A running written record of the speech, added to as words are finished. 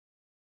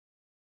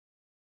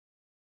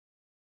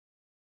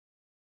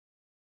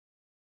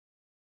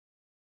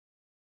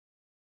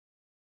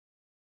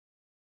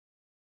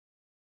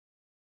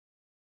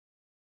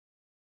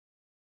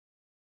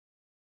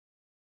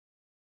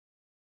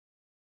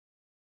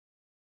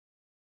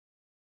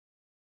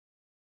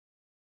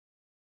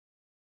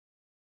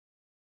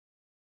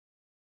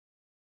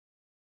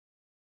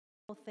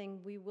thing.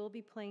 We will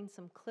be playing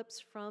some clips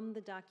from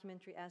the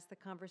documentary as the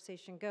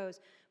conversation goes,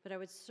 but I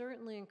would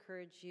certainly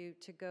encourage you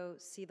to go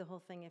see the whole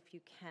thing if you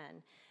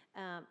can,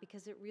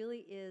 because it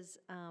really is,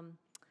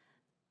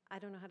 I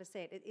don't know how to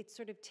say it. It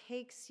sort of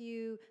takes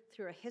you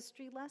through a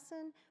history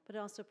lesson, but it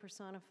also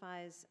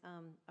personifies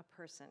a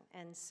person.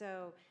 And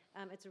so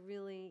it's a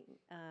really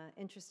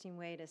interesting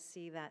way to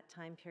see that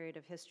time period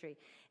of history.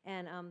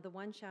 And the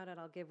one shout out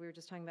I'll give, we were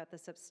just talking about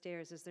this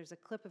upstairs, is there's a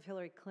clip of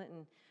Hillary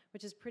Clinton,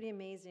 which is pretty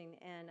amazing.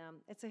 And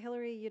it's a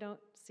Hillary you don't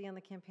see on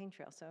the campaign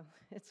trail, so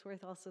it's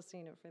worth also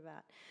seeing it for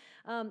that.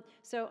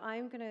 So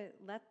I'm going to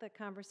let the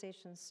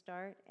conversation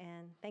start,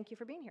 and thank you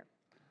for being here.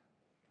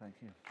 Thank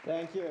you.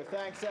 Thank you.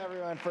 Thanks,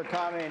 everyone, for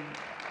coming.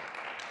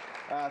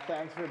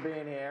 Thanks for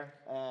being here.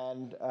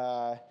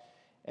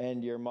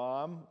 And your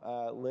mom,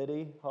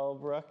 Liddy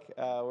Holbrooke,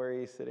 where are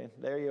you sitting?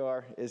 There you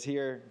are, is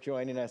here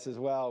joining us as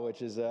well,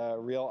 which is a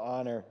real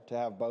honor to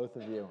have both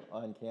of you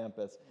on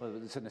campus. Well,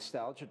 it's a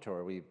nostalgia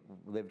tour. We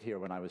lived here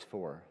when I was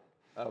 4.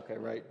 Okay,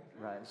 right.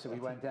 Right, so we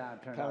went down,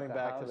 turned Coming out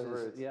back houses, to the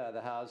roots. Yeah,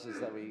 the houses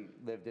that we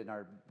lived in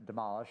are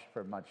demolished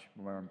for much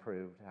more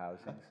improved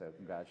housing, so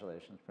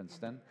congratulations,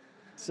 Princeton.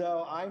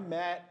 So I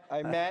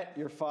met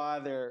your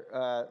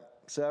father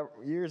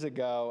several years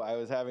ago. I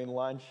was having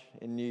lunch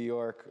in New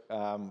York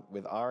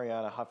with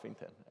Arianna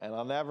Huffington, and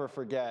I'll never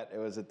forget, it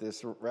was at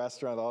this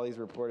restaurant with all these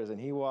reporters, and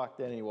he walked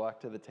in, and he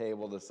walked to the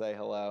table to say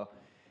hello,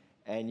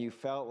 and you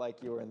felt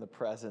like you were in the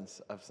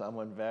presence of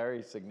someone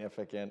very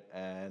significant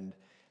and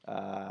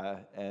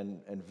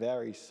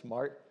very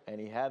smart,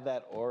 and he had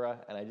that aura,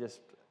 and I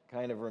just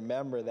kind of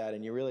remember that,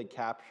 and you really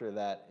capture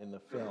that in the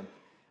film.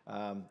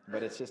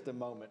 But it's just a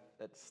moment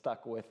that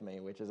stuck with me,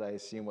 which is, I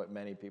assume, what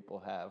many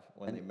people have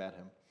when they met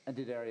him. And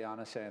did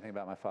Arianna say anything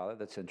about my father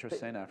that's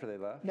interesting after they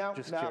left? No,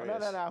 Just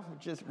no.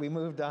 Just, we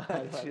moved on.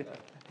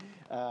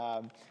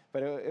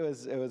 But it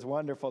was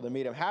wonderful to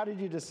meet him. How did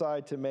you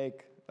decide to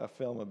make a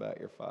film about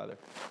your father?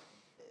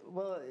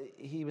 Well,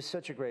 he was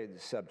such a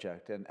great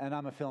subject, and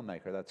I'm a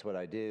filmmaker. That's what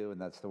I do, and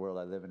that's the world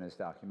I live in, is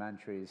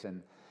documentaries.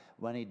 And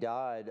when he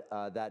died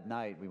that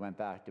night, we went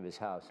back to his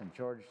house in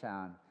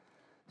Georgetown,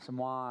 some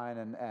wine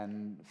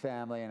and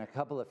family and a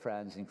couple of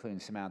friends, including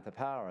Samantha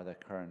Power, the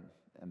current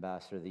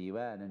ambassador of the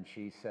UN, and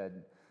she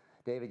said,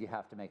 "David, you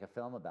have to make a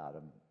film about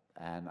him."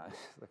 And I was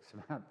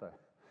like, "Samantha,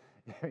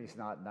 he's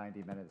not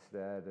 90 minutes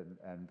dead,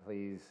 and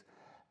please."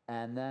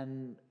 And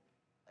then,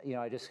 you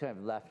know, I just kind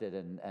of left it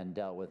and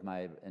dealt with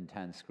my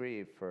intense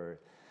grief for a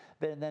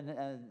bit. And then,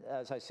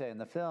 as I say in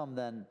the film,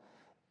 then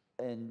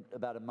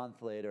about a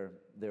month later,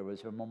 there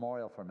was a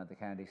memorial for him at the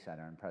Kennedy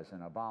Center, and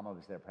President Obama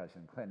was there,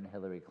 President Clinton,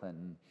 Hillary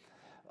Clinton,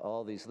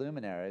 all these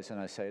luminaries.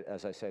 And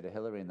as I say to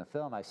Hillary in the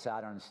film, I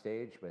sat on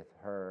stage with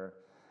her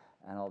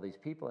and all these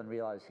people and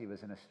realized he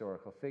was an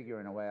historical figure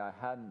in a way I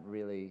hadn't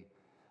really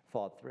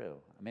thought through.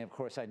 I mean, of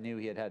course, I knew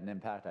he had had an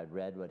impact. I'd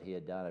read what he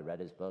had done. I read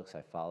his books.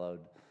 I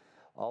followed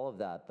all of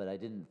that, but I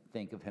didn't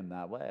think of him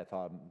that way. I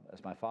thought of him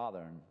as my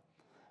father. And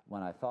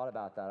when I thought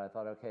about that, I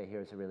thought, okay,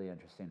 here's a really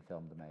interesting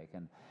film to make.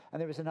 And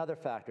there was another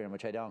factor in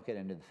which I don't get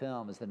into the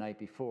film, is the night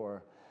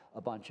before,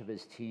 a bunch of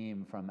his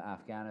team from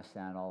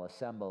Afghanistan all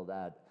assembled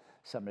at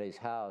somebody's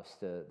house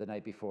the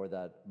night before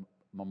that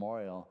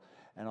memorial,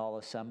 and all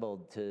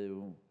assembled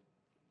to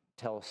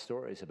tell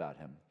stories about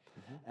him.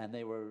 Mm-hmm. And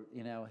they were,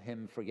 you know,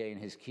 him forgetting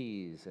his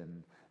keys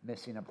and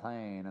missing a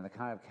plane and the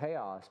kind of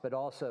chaos, but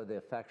also the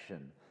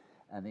affection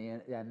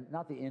and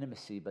not the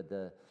intimacy, but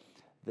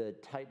the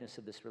tightness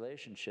of this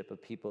relationship of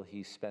people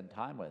he spent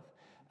time with.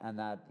 And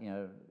that, you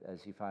know,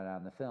 as you find out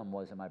in the film,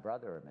 wasn't my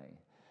brother or me.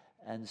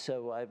 And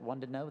so I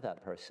wanted to know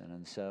that person.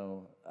 And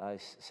so I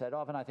set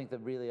off, and I think the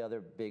really other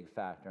big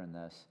factor in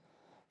this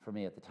for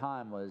me at the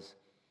time was,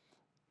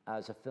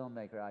 as a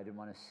filmmaker, I didn't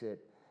want to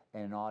sit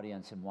in an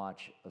audience and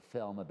watch a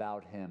film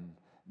about him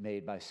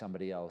made by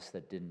somebody else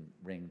that didn't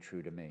ring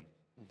true to me.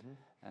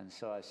 Mm-hmm. And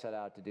so I set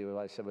out to do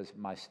what I said was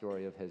my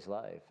story of his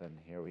life, and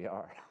here we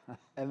are.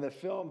 And the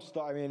film,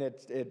 I mean,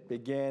 it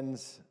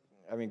begins,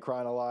 I mean,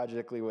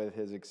 chronologically with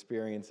his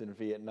experience in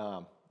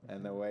Vietnam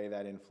and the way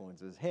that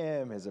influences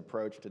him, his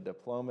approach to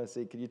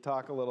diplomacy. Could you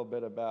talk a little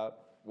bit about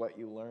what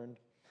you learned?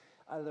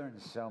 I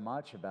learned so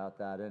much about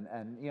that,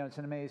 and you know, it's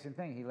an amazing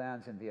thing. He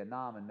lands in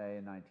Vietnam in May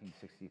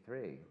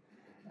 1963,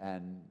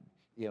 and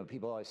you know,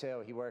 people always say,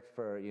 oh, he worked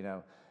for, you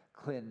know,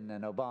 Clinton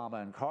and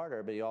Obama and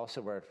Carter, but he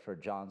also worked for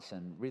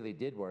Johnson, really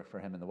did work for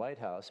him in the White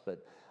House,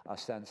 but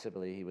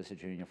ostensibly he was a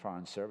junior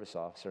foreign service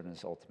officer, and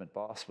his ultimate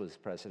boss was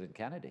President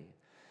Kennedy.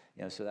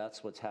 You know, so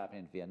that's what's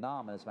happening in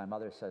Vietnam. As my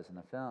mother says in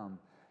the film,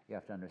 you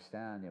have to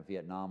understand, you know,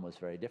 Vietnam was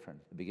very different.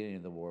 The beginning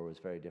of the war was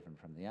very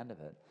different from the end of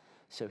it.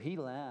 So he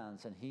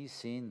lands, and he's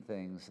seen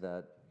things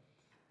that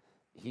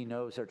he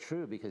knows are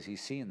true because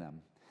he's seen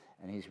them.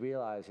 And he's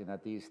realizing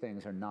that these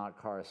things are not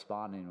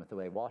corresponding with the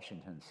way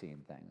Washington's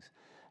seeing things.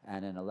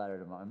 And in a letter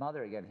to my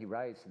mother, again, he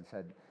writes and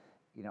said,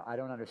 you know, I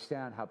don't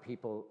understand how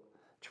people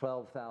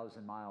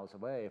 12,000 miles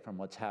away from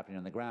what's happening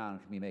on the ground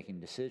can be making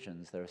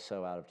decisions that are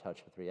so out of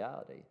touch with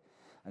reality.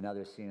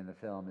 Another scene in the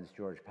film is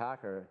George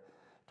Packer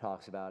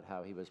talks about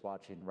how he was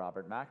watching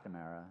Robert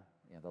McNamara,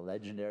 you know, the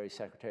legendary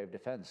Secretary of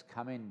Defense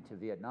coming to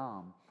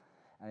Vietnam,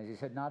 and as he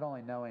said, not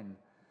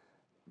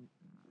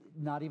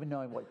even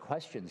knowing what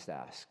questions to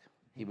ask.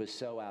 He was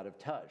so out of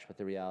touch with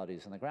the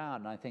realities on the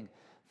ground. And I think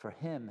for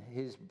him,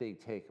 his big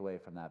takeaway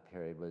from that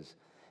period was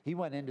he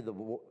went into the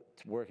war,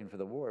 working for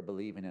the war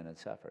believing in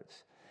its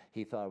efforts.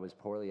 He thought it was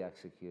poorly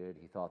executed.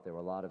 He thought there were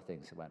a lot of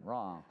things that went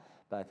wrong.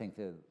 But I think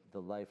the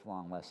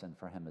lifelong lesson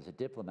for him as a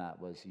diplomat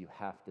was you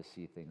have to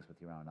see things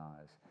with your own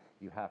eyes.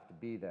 You have to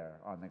be there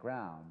on the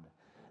ground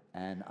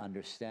and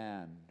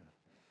understand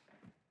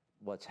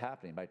what's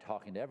happening by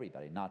talking to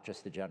everybody, not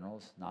just the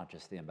generals, not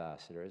just the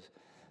ambassadors,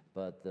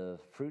 but the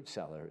fruit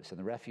sellers and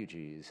the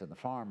refugees and the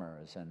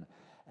farmers.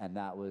 And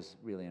that was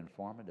really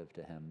informative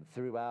to him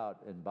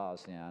throughout in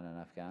Bosnia and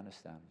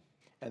Afghanistan.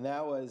 And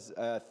that was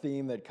a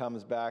theme that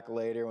comes back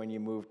later when you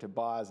move to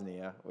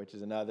Bosnia, which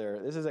is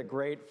this is a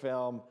great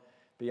film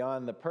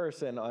beyond the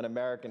person on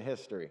American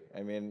history.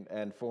 I mean,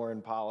 and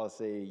foreign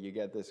policy. You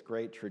get this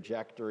great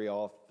trajectory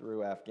all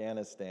through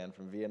Afghanistan,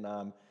 from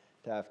Vietnam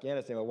to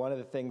Afghanistan. But one of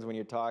the things when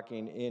you're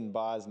talking in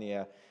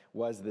Bosnia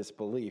was this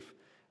belief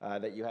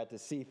that you had to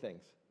see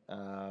things.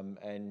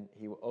 And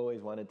he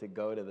always wanted to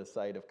go to the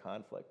site of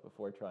conflict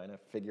before trying to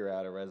figure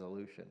out a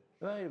resolution.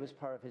 Well, it was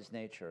part of his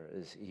nature.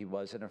 He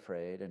wasn't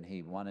afraid, and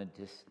he wanted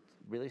to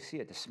really see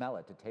it, to smell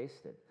it, to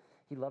taste it.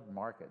 He loved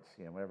markets.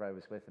 You know, whenever I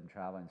was with him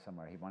traveling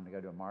somewhere, he wanted to go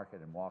to a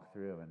market and walk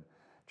through and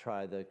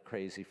try the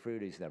crazy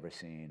fruit he's never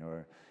seen.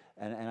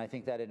 And I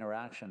think that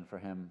interaction for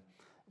him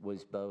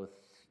was both,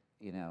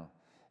 you know,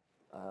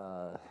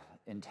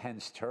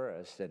 intense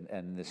tourist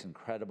and this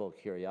incredible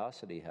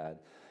curiosity he had.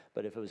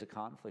 But if it was a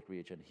conflict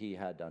region, he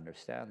had to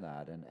understand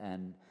that.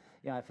 And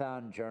you know, I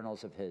found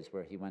journals of his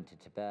where he went to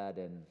Tibet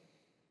in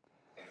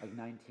like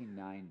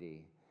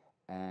 1990,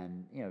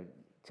 and you know,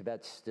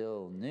 Tibet's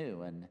still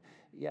new. And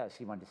yes,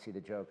 he went to see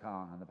the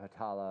Jokong and the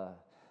Potala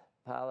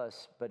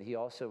Palace, but he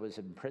also was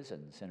in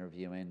prisons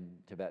interviewing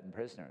Tibetan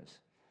prisoners.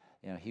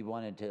 You know, he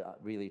wanted to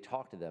really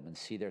talk to them and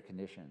see their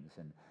conditions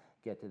and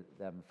get to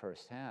them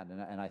firsthand.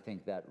 And I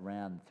think that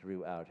ran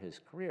throughout his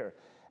career.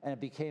 And it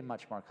became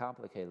much more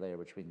complicated later,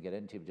 which we can get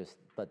into,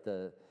 but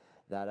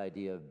that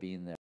idea of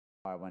being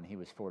there when he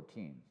was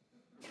 14.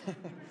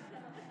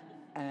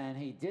 And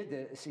he did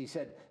this. He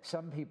said,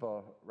 some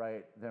people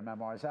write their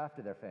memoirs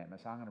after they're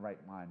famous. I'm going to write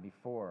mine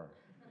before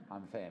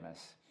I'm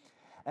famous.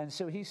 And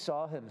so he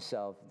saw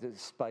himself,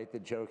 despite the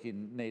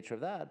joking nature of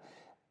that,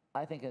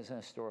 I think as an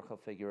historical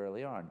figure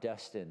early on,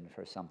 destined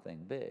for something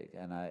big.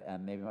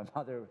 And maybe my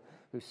mother,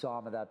 who saw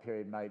him at that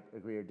period, might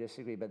agree or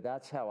disagree, but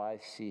that's how I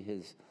see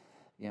his,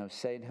 you know,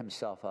 setting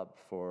himself up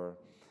for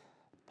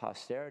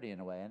posterity in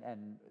a way.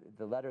 And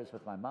the letters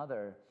with my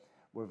mother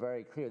were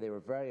very clear. They were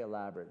very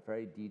elaborate,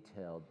 very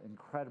detailed,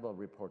 incredible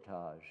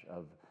reportage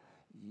of,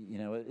 you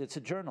know, it's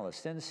a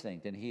journalist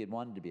instinct, and he had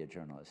wanted to be a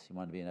journalist. He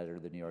wanted to be an editor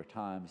of the New York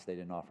Times. They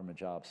didn't offer him a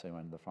job, so he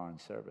went to the Foreign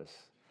Service.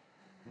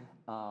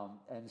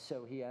 And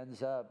so he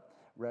ends up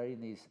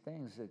writing these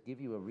things that give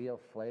you a real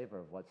flavor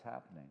of what's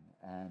happening.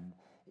 And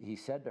he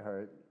said to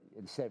her,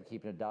 instead of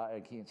keeping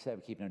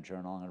a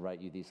journal, I'm going to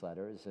write you these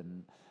letters,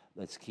 and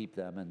let's keep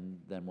them, and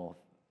then we'll,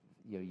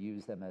 you know,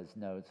 use them as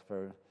notes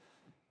for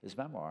his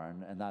memoir.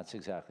 And that's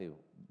exactly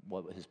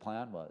what his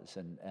plan was.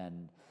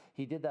 And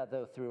he did that,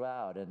 though,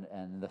 throughout.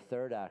 And the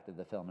third act of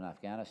the film in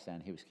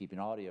Afghanistan, he was keeping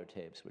audio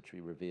tapes, which we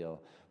reveal,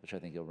 which I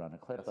think you'll run a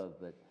clip of.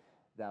 But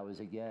that was,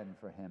 again,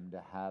 for him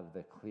to have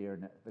the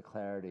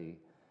clarity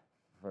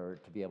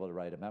to be able to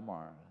write a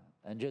memoir.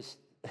 And just,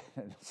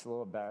 it's a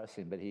little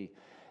embarrassing, but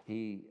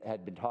he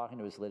had been talking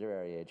to his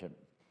literary agent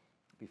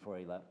before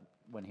he left,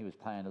 when he was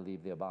planning to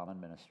leave the Obama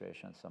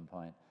administration at some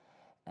point.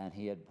 And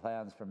he had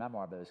plans for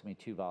memoir, but it was going to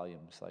be 2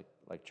 volumes,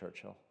 like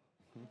Churchill.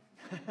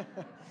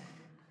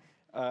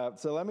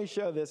 So let me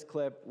show this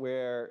clip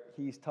where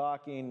he's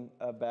talking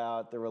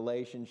about the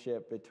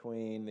relationship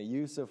between the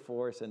use of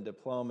force and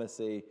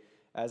diplomacy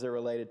as it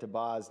related to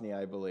Bosnia,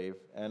 I believe.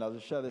 And I'll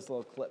just show this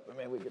little clip, and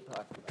maybe we could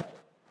talk about it.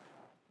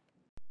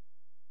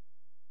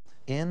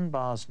 In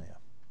Bosnia,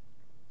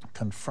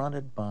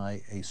 confronted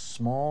by a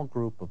small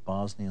group of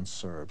Bosnian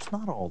Serbs,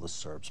 not all the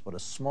Serbs, but a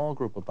small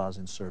group of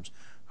Bosnian Serbs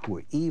who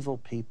were evil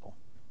people,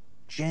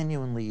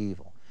 genuinely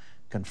evil,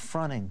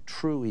 confronting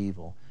true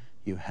evil,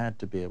 you had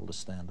to be able to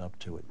stand up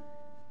to it.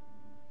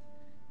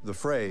 The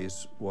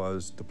phrase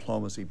was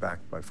diplomacy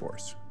backed by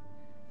force.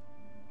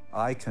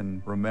 I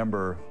can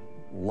remember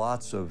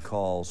lots of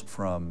calls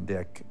from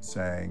Dick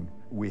saying,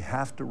 we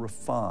have to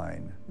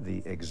refine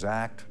the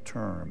exact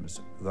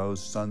terms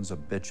those sons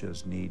of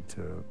bitches need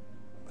to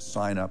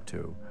sign up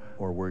to,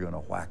 or we're going to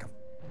whack them.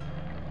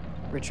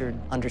 Richard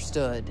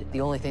understood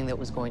the only thing that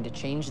was going to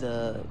change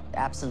the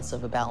absence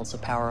of a balance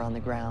of power on the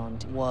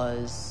ground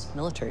was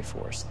military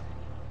force.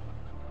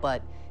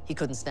 But he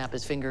couldn't snap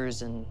his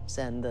fingers and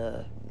send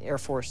the Air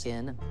Force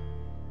in.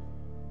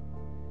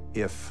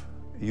 If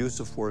use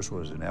of force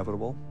was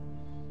inevitable,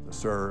 the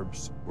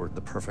Serbs were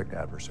the perfect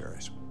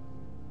adversaries.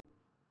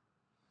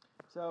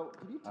 So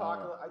could you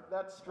talk,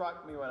 that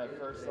struck me when I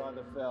first saw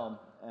the film,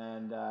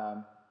 and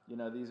you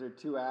know, these are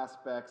 2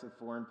 aspects of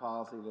foreign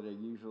policy that are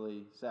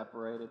usually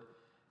separated.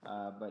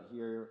 but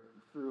here,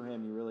 through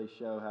him, you really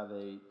show how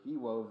he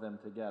wove them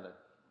together.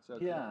 So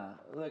yeah,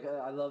 look,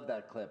 I love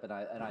that clip, and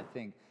I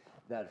think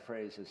that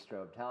phrase, as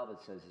Strobe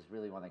Talbot says, is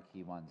really one of the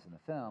key ones in the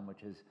film,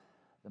 which is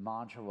the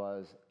mantra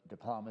was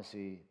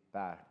diplomacy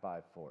backed by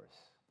force.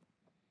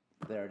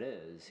 There it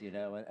is, you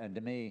know, and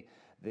to me,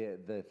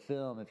 the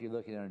film, if you're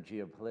looking at a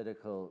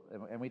geopolitical,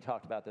 and we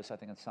talked about this, I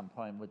think, at some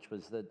point, which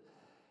was that,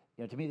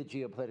 you know, to me, the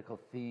geopolitical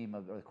theme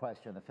or the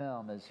question of the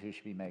film is who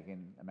should be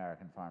making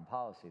American foreign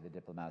policy, the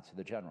diplomats or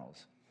the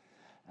generals.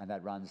 And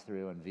that runs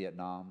through in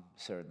Vietnam,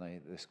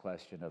 certainly, this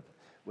question of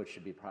which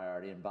should be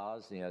priority. In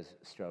Bosnia, as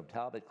Strobe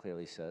Talbot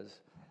clearly says,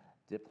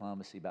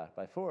 diplomacy backed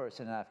by force.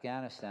 And in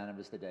Afghanistan, it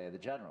was the day of the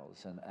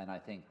generals. And I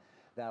think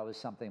that was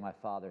something my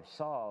father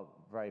saw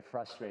very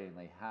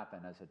frustratingly happen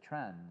as a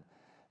trend,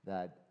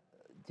 that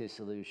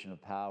dissolution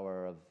of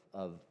power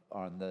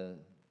on the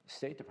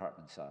State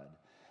Department side.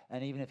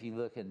 And even if you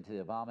look into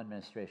the Obama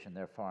administration,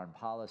 their foreign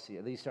policy,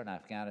 at least on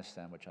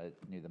Afghanistan, which I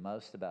knew the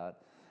most about,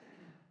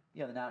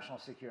 you know, the National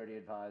Security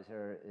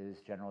Advisor is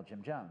General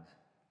Jim Jones.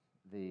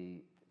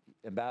 The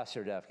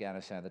ambassador to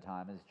Afghanistan at the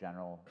time is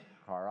General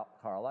Carl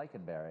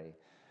Eikenberry.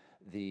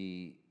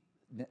 The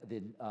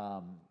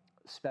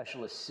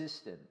special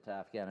assistant to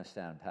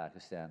Afghanistan and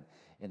Pakistan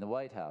in the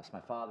White House.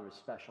 My father was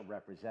special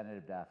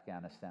representative to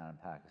Afghanistan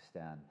and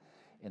Pakistan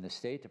in the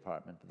State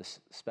Department, but the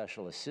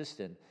special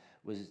assistant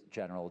was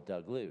General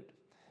Doug Lute.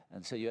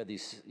 And so you had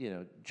these, you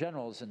know,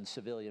 generals in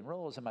civilian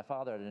roles, and my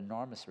father had an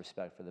enormous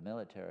respect for the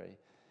military.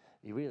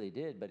 He really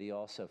did, but he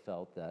also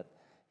felt that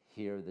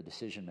here the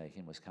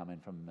decision-making was coming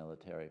from a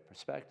military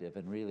perspective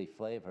and really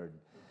flavored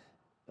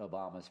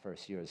Obama's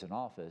first years in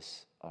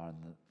office on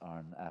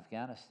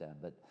Afghanistan.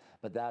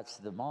 But that's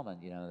the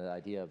moment, you know, the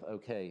idea of,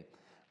 okay,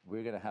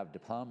 we're going to have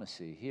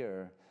diplomacy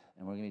here,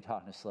 and we're going to be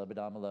talking to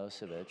Slobodan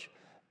Milosevic,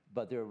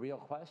 but there are real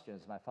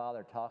questions. My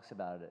father talks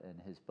about it in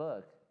his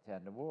book, To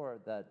End the War,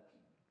 that,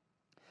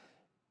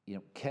 you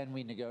know, can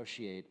we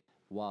negotiate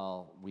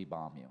while we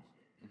bomb you?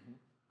 Mm-hmm.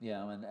 You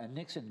know, and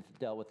Nixon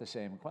dealt with the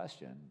same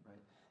question. Right.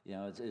 You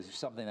know, it's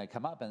something that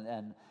come up,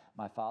 and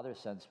my father's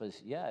sense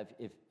was, yeah,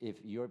 if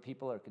your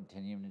people are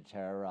continuing to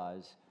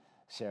terrorize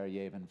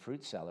Sarajevan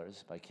fruit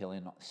sellers by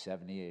killing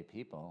 78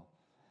 people,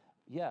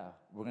 yeah,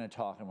 we're going to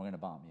talk and we're going to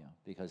bomb you,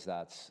 because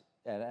that's,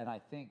 and I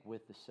think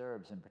with the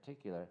Serbs in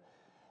particular,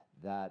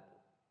 that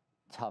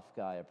tough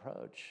guy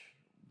approach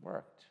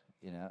worked,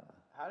 you know.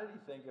 How did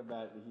he think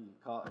about,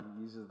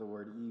 he uses the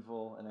word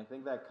evil, and I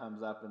think that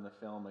comes up in the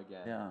film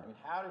again. Yeah. I mean,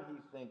 how did he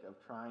think of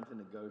trying to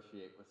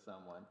negotiate with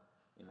someone,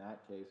 in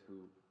that case,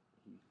 who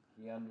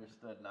he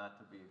understood not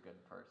to be a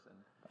good person?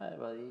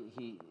 Well,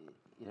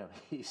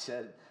 he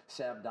said,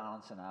 Sam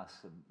Donaldson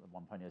asked him at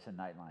one point, he was in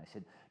Nightline, he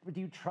said, do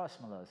you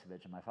trust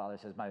Milosevic? And my father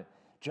says, my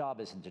job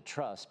isn't to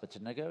trust, but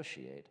to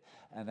negotiate.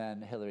 And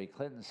then Hillary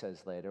Clinton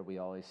says later, we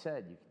always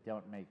said, you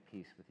don't make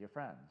peace with your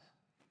friends.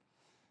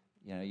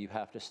 You know, you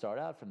have to start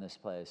out from this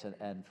place.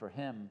 And for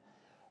him,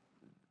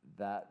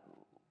 that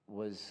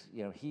was,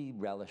 you know, he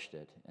relished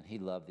it, and he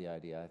loved the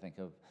idea, I think,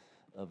 of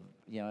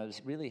you know, it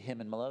was really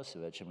him and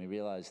Milosevic, and we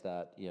realized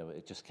that, you know,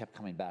 it just kept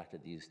coming back to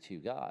these two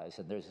guys.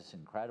 And there's this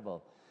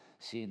incredible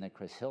scene that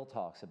Chris Hill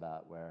talks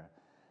about where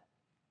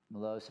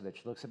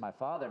Milosevic looks at my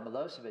father.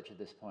 Milosevic at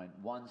this point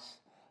wants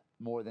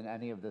more than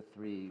any of the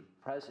three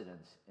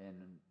presidents in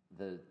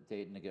the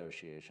Dayton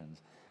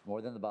negotiations,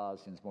 more than the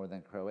Bosnians, more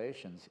than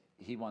Croatians,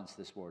 he wants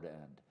this war to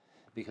end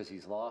because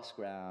he's lost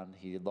ground,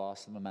 he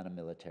lost the momentum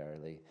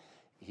militarily,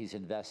 he's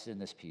invested in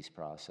this peace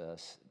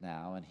process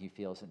now, and he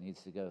feels it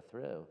needs to go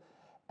through.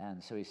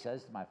 And so he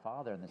says to my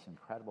father in this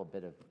incredible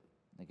bit of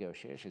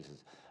negotiations, he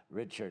says,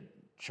 Richard,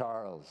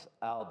 Charles,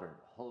 Albert,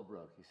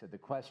 Holbrooke, he said, the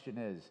question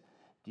is,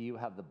 do you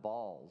have the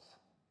balls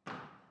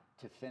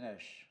to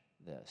finish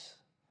this?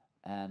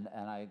 And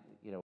I,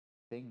 you know,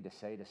 thing to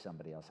say to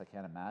somebody else, I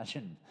can't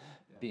imagine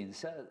being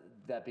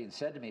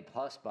said to me,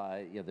 plus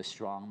by, you know, the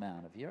strong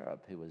man of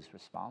Europe who was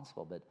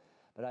responsible.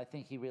 But I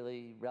think he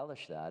really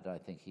relished that, and I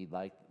think he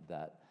liked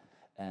that.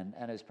 And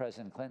as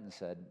President Clinton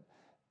said,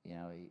 you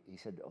know, he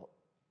said, oh,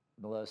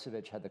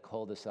 Milosevic had the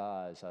coldest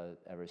eyes I've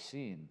ever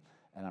seen,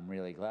 and I'm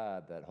really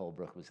glad that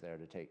Holbrooke was there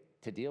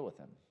to deal with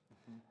him.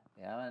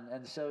 Mm-hmm. Yeah,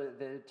 and so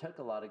it took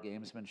a lot of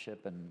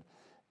gamesmanship, and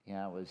you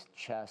know, it was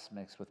chess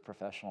mixed with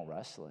professional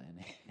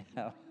wrestling. You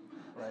know?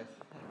 Right.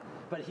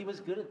 But he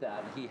was good at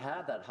that. He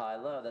had that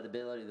high-low, that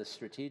ability, the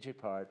strategic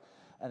part,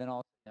 and then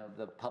also, you know,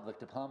 the public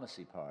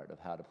diplomacy part of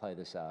how to play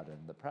this out in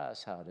the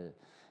press, how to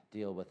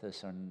deal with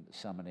this on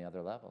so many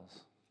other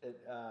levels.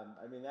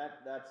 I mean,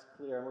 that's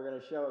clear, and we're going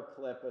to show a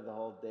clip of the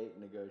whole Dayton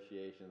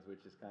negotiations,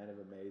 which is kind of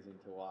amazing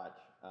to watch.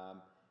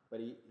 But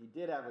he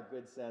did have a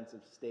good sense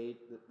of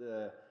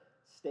the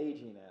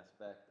staging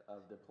aspect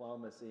of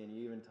diplomacy, and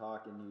you even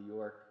talk in New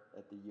York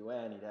at the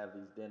UN, he'd have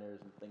these dinners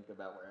and think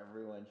about where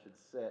everyone should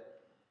sit.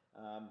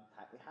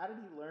 How did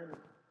he learn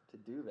to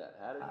do that?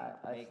 How did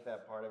he make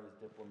that part of his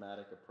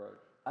diplomatic approach?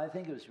 I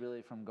think it was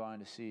really from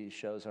going to see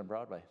shows on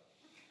Broadway.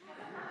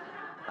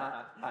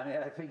 I mean,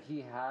 I think he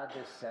had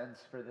this sense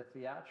for the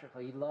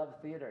theatrical. He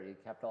loved theater. He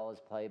kept all his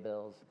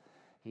playbills.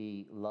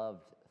 he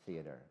loved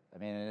theater. I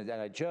mean, and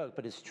I joke,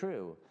 but it's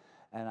true.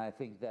 And I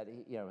think that,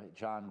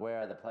 John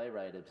Guare, the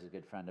playwright, is a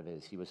good friend of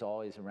his. He was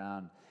always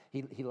around.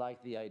 He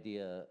liked the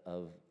idea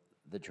of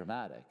the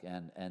dramatic.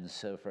 And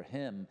so for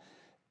him,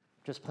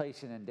 just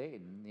placing in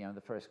Dayton,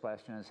 the first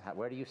question is,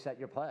 where do you set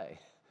your play?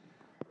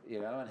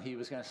 And he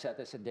was going to set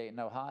this in Dayton,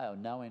 Ohio,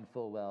 knowing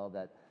full well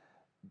that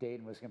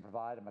Dayton was going to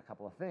provide him a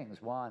couple of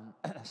things. One,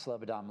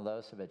 Slobodan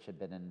Milosevic had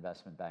been an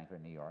investment banker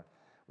in New York,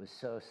 was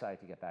so psyched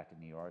to get back to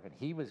New York, and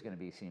he was going to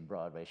be seeing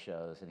Broadway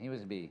shows, and he was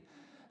going to be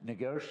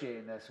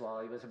negotiating this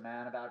while he was a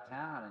man about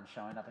town and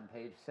showing up in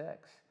Page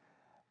 6.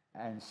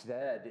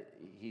 Instead,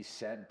 he's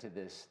sent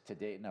to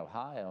Dayton,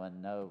 Ohio,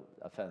 and no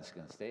offense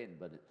against Dayton,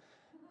 but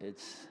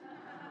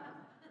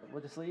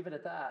we'll just leave it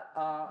at that.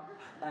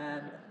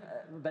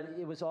 But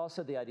it was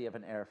also the idea of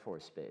an Air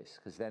Force base,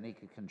 because then he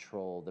could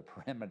control the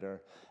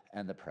perimeter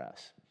and the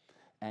press.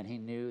 And he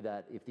knew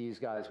that if these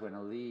guys were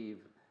going to leave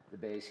the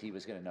base he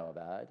was going to know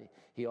about,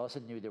 he also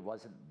knew there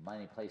wasn't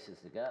many places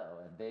to go.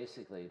 And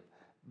basically,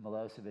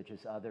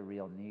 Milosevic's other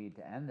real need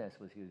to end this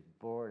was he was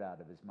bored out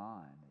of his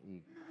mind.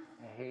 He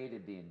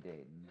hated being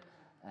Dayton,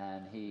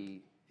 and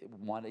he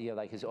wanted,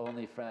 his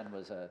only friend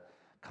was a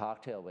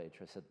cocktail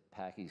waitress at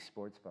Packy's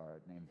Sports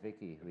Bar named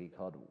Vicky, who he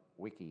called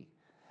Wiki.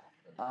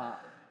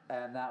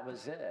 And that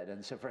was it.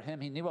 And so for him,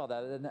 he knew all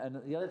that.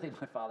 And the other thing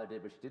my father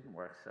did, which didn't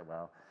work so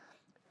well,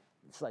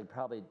 it's like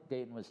probably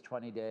Dayton was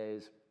 20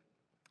 days,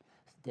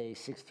 day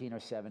 16 or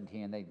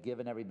 17. They'd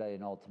given everybody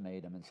an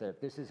ultimatum and said, if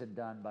this isn't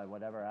done by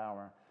whatever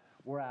hour,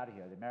 we're out of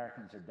here. The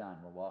Americans are done.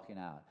 We're walking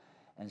out.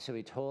 And so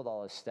he told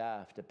all his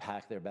staff to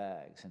pack their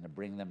bags and to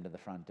bring them to the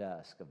front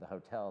desk of the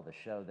hotel to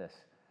show this.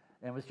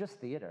 And it was just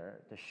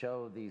theater to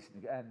show these,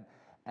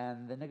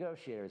 and the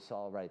negotiators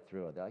saw right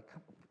through it. They're like,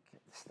 come,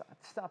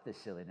 stop this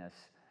silliness.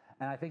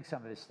 And I think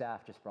some of his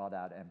staff just brought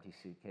out empty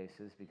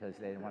suitcases because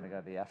they didn't want to go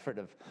to the effort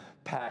of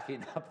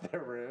packing up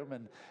their room,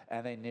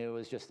 and they knew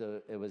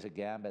it was a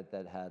gambit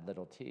that had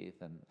little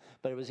teeth.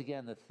 But it was,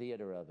 again, the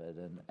theater of it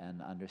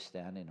and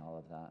understanding all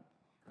of that.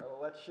 Well,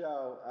 let's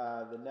show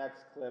the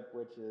next clip,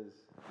 which is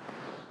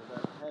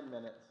about 10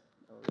 minutes.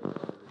 To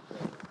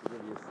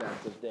give you a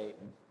sense of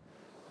Dayton.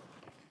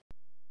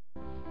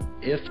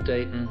 If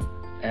Dayton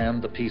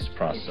and the peace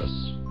process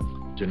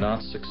do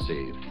not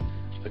succeed,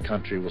 the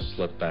country will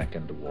slip back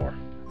into war.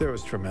 There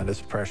was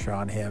tremendous pressure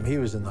on him. He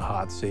was in the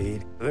hot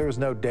seat. There was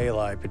no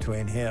daylight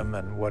between him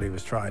and what he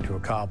was trying to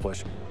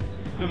accomplish.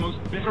 The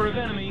most bitter of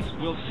enemies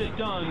will sit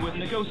down with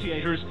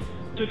negotiators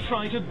to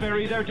try to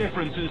bury their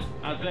differences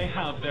as they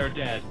have their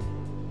dead.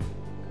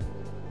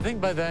 I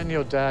think by then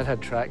your dad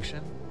had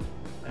traction,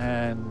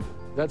 and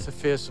that's a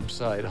fearsome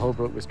sight,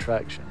 Holbrooke with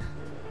traction.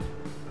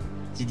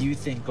 Did you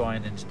think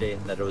going into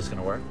Dayton that it was going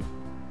to work?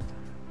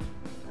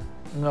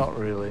 Not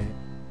really.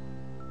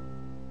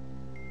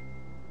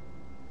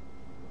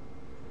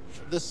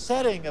 The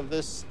setting of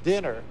this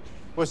dinner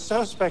was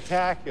so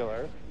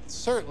spectacular, it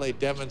certainly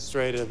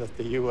demonstrated that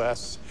the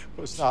U.S.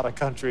 was not a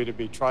country to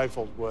be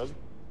trifled with.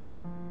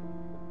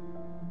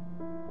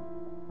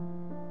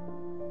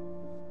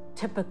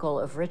 Typical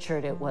of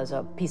Richard, it was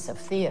a piece of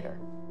theater.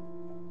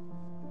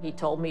 He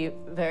told me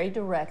very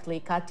directly,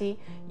 Kati,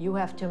 you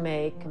have to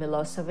make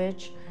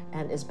Milosevic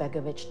and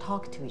Izbegovic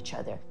talk to each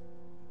other.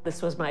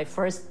 This was my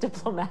first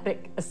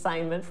diplomatic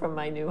assignment from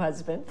my new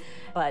husband,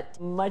 but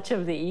much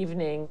of the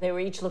evening, they were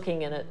each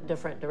looking in a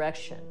different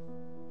direction.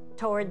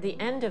 Toward the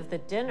end of the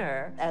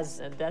dinner, as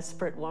a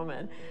desperate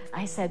woman,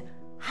 I said,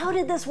 how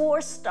did this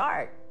war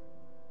start?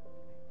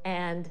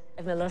 And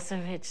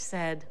Milosevic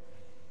said,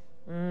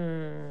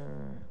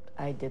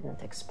 I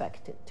didn't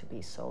expect it to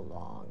be so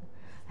long.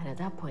 And at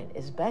that point,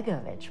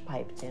 Izbegovic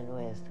piped in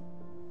with,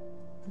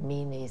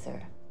 me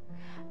neither.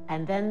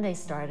 And then they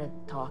started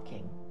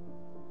talking.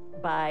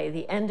 By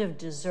the end of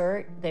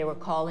dessert, they were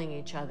calling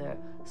each other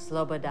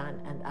Slobodan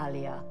and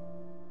Alia.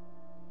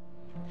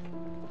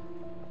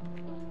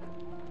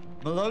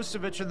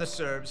 Milosevic and the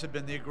Serbs had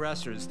been the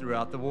aggressors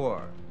throughout the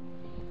war.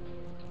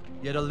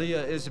 Yet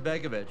Alija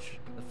Izetbegovic,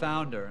 the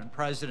founder and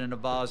president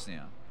of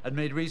Bosnia, had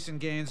made recent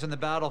gains on the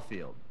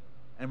battlefield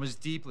and was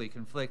deeply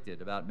conflicted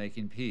about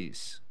making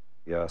peace.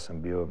 Ja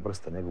sam bio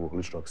vrsta njegovog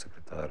ličnog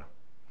sekretara.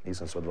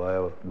 Nisam se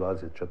odvajao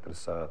 24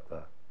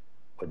 sata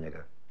od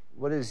njega.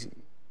 What is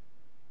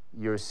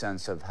your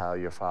sense of how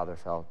your father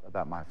felt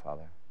about my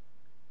father?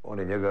 On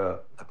je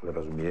njega,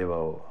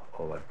 razumijevao,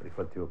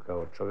 prihvatio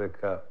kao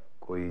čovjeka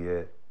koji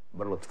je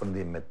vrlo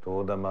tvrdim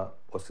metodama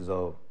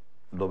postizao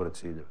dobre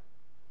ciljeve.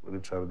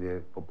 Richard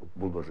je poput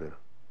buldožera.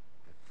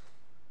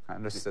 I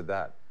understood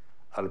that.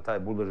 Ali taj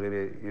buldožer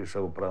je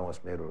išao u pravom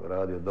smjeru,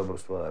 radio dobru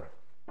stvar.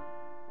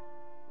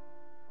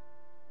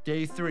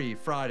 Day 3,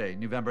 Friday,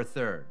 November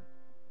 3rd.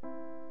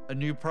 A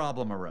new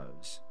problem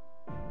arose.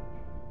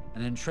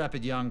 An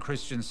intrepid young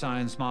Christian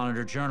Science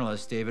Monitor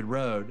journalist, David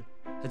Rode,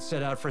 had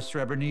set out for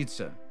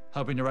Srebrenica,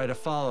 hoping to write a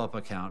follow-up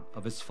account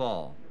of its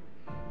fall.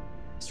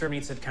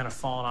 Srebrenica had kind of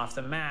fallen off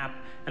the map,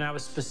 and I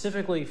was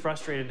specifically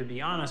frustrated, to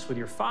be honest, with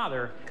your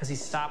father, because he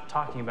stopped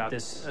talking about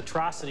this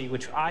atrocity,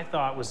 which I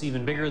thought was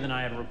even bigger than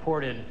I had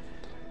reported.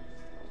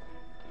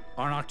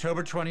 On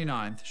October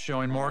 29th,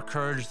 showing more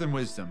courage than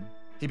wisdom,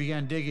 he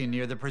began digging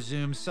near the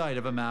presumed site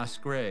of a mass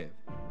grave.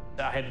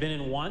 I had been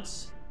in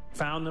once,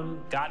 found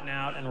them, gotten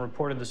out, and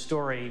reported the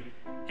story,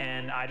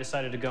 and I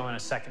decided to go in a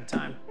second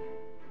time.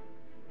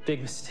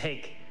 Big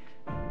mistake.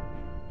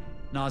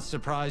 Not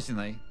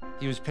surprisingly,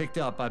 he was picked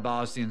up by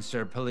Bosnian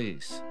Serb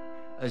police.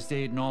 As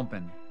Dayton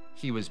opened,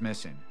 he was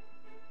missing.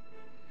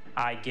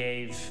 I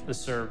gave the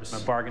Serbs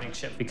a bargaining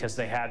chip because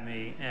they had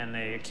me, and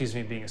they accused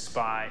me of being a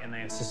spy, and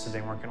they insisted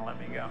they weren't going to let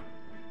me go.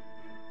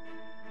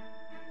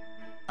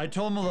 I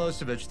told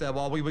Milosevic that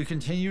while we would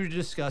continue to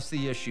discuss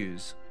the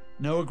issues,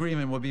 no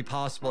agreement would be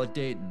possible at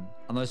Dayton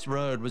unless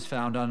Rode was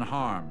found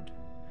unharmed.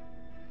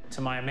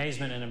 To my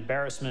amazement and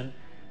embarrassment,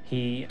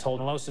 he told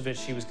Milosevic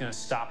he was going to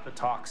stop the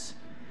talks,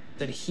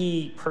 that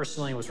he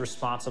personally was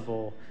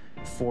responsible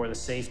for the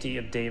safety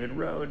of David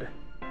Rode.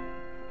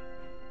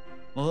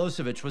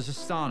 Milosevic was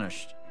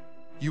astonished.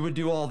 You would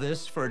do all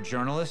this for a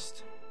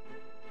journalist?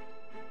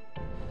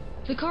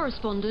 The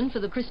correspondent for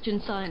the Christian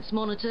Science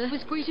Monitor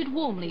was greeted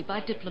warmly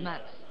by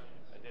diplomats.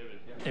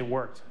 It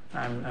worked.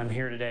 I'm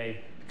here today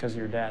because of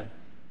your dad.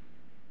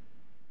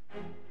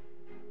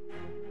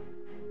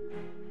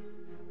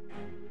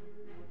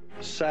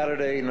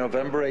 Saturday,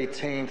 November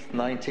 18th,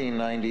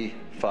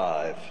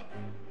 1995.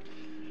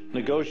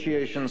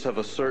 Negotiations have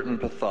a certain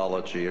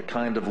pathology, a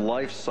kind of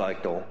life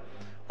cycle,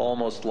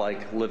 almost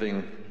like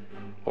living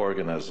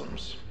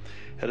organisms.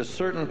 At a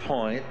certain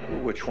point,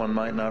 which one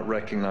might not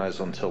recognize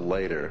until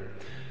later,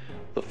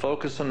 the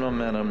focus and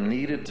momentum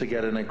needed to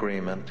get an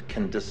agreement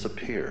can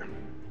disappear.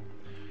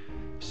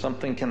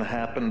 Something can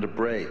happen to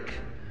break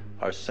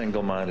our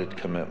single-minded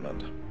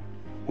commitment.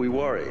 We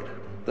worried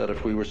that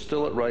if we were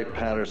still at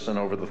Wright-Patterson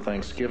over the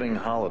Thanksgiving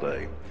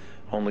holiday,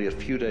 only a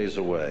few days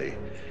away,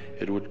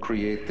 it would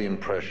create the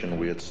impression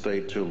we had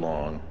stayed too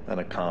long and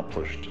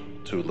accomplished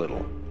too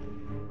little.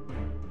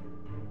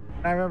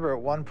 I remember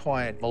at one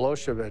point,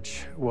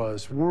 Milosevic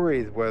was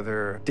worried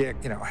whether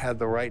Dick, had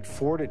the right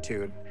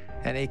fortitude.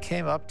 And he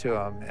came up to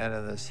him, and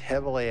in this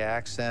heavily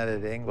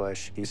accented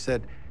English, he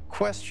said,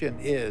 "Question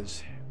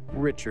is,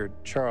 Richard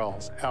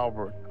Charles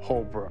Albert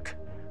Holbrooke,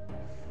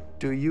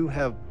 do you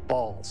have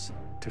balls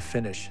to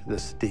finish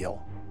this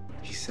deal?"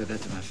 He said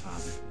that to my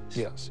father.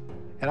 Yes.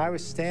 And I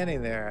was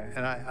standing there,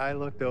 and I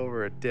looked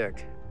over at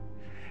Dick,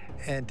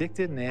 and Dick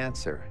didn't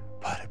answer,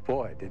 but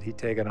boy, did he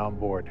take it on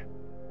board.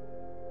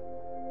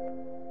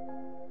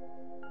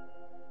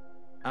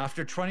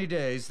 After 20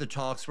 days, the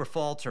talks were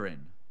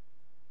faltering.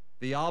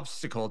 The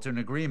obstacle to an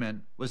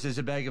agreement was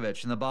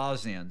Izetbegovic and the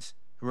Bosnians,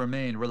 who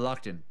remained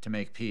reluctant to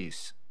make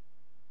peace.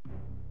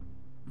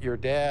 Your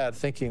dad,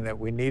 thinking that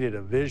we needed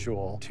a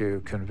visual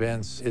to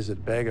convince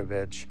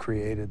Izetbegovic,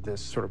 created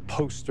this sort of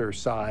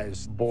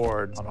poster-sized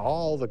board on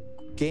all the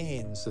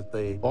gains that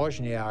the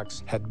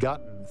Bosniaks had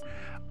gotten.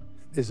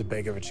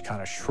 Izetbegovic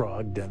kind of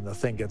shrugged, and the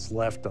thing gets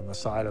left on the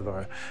side of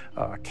the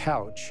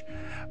couch.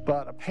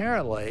 But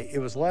apparently, it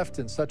was left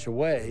in such a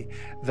way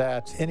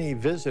that any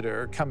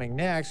visitor coming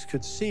next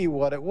could see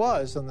what it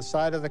was on the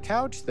side of the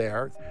couch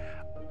there.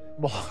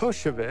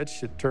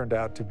 Milosevic, it turned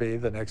out to be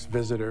the next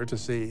visitor to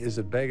see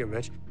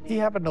Izetbegovic, he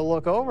happened to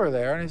look over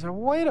there, and he said,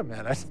 "Wait a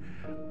minute."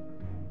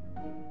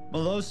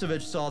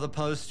 Milosevic saw the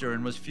poster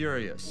and was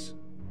furious.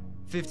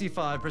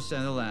 55%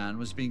 of the land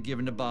was being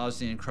given to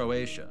Bosnia and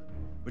Croatia,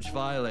 which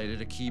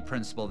violated a key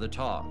principle of the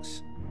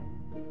talks.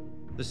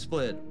 The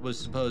split was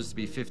supposed to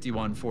be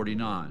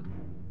 51-49.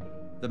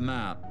 The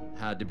map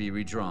had to be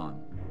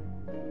redrawn.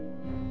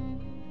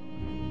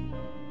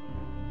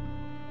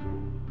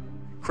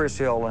 Chris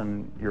Hill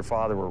and your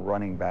father were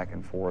running back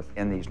and forth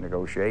in these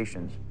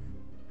negotiations.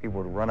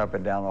 People would run up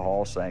and down the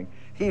hall saying,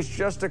 "He's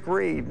just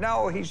agreed.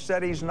 No, he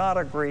said he's not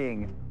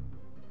agreeing."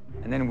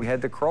 And then we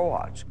had the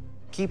Croats.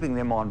 Keeping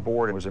them on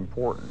board was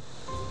important.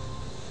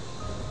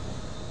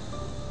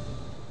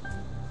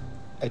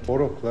 At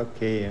 4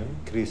 o'clock a.m.,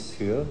 Chris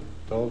Hill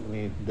told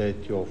me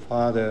that your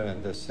father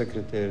and the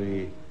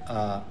secretary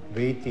are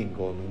waiting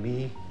on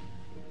me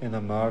in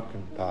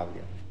American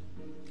pavilion.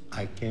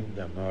 I came to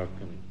the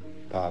American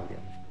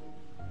pavilion.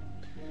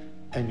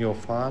 And your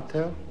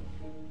father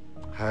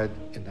had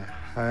in a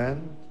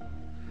hand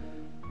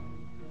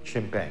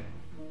champagne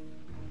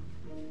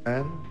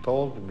and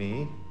told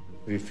me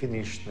we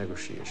finished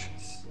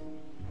negotiations.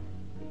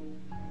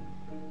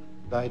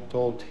 I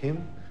told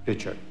him,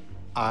 "Richard,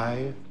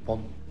 I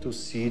want to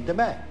see the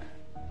map."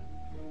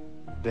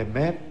 The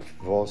map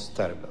was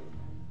terrible.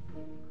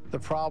 The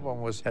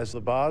problem was, as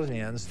the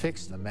Bosnians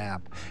fixed the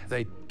map,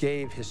 they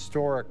gave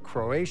historic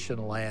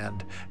Croatian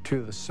land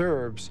to the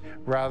Serbs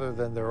rather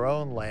than their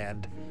own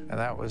land, and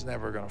that was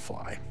never going to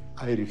fly.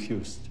 I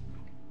refused.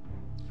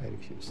 I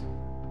refused.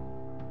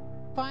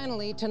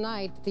 Finally,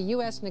 tonight, the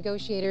U.S.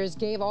 negotiators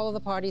gave all of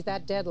the parties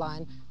that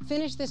deadline.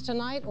 Finish this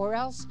tonight or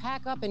else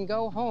pack up and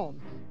go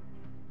home.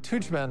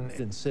 Tudjman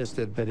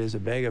insisted that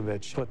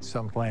Izetbegovic put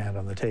some plan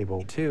on the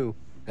table, too,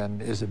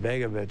 and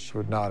Izetbegovic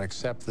would not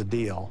accept the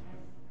deal.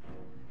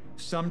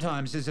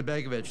 Sometimes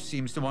Izetbegovic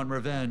seems to want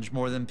revenge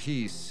more than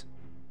peace,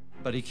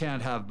 but he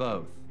can't have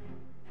both.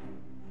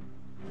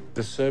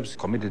 The Serbs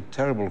committed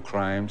terrible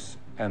crimes,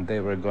 and they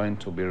were going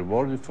to be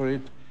rewarded for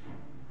it.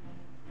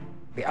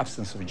 The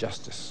absence of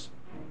justice,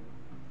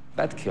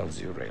 that kills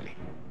you, really.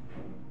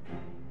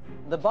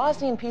 The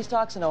Bosnian peace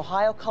talks in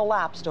Ohio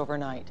collapsed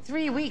overnight.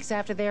 3 weeks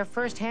after their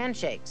first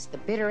handshakes, the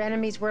bitter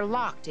enemies were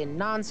locked in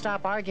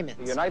non-stop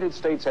arguments. The United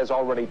States has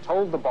already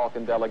told the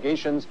Balkan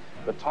delegations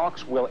the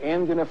talks will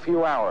end in a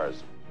few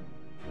hours.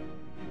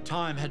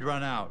 Time had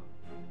run out.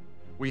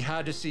 We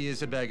had to see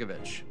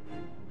Izetbegovic.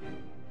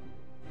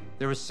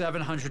 There were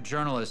 700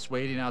 journalists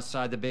waiting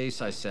outside the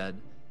base, I said,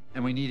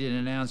 and we needed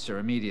an answer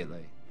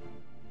immediately.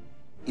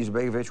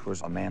 Izetbegovic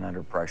was a man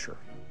under pressure.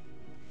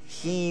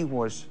 He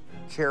was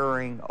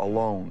carrying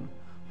alone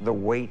the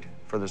weight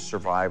for the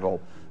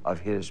survival of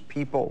his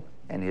people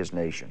and his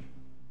nation.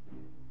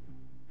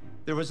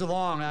 There was a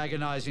long,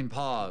 agonizing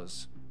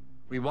pause.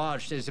 We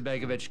watched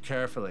Izetbegovic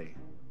carefully.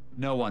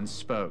 No one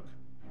spoke.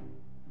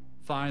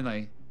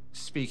 Finally,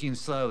 speaking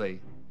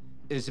slowly,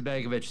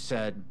 Izetbegovic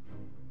said,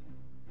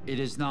 "It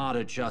is not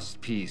a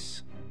just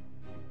peace,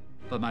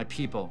 but my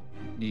people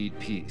need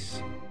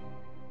peace."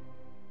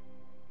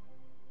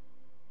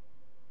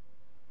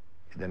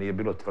 Da nije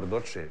bilo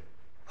tvrdoće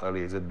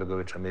Alije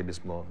Izetbegovića, mi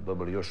bismo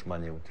dobili još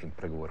manje u tim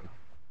pregovorima.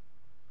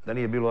 Da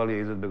nije bilo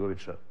Alije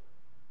Izetbegovića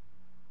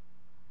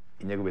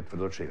i njegove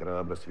tvrdoće i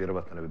hrabrosti,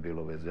 vjerovatno ne bi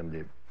bilo ove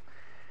zemlje.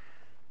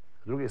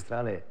 S druge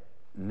strane,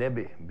 ne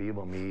bi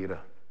bilo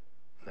mira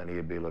da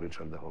nije bilo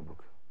Richarda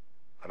Holbrooka.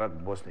 Rat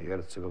Bosne i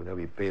Hercegovine,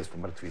 ovih 500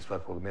 mrtvih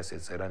svakog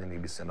mjeseca i ranjenih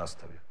bi se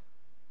nastavio.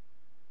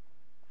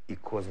 I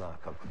ko zna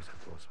kako bi se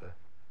to sve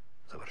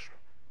završilo.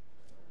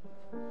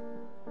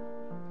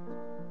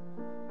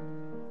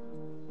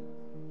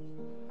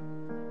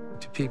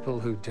 To people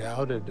who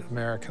doubted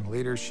American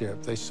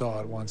leadership, they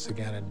saw it once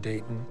again in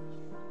Dayton.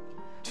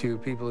 To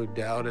people who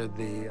doubted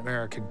the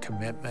American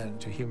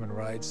commitment to human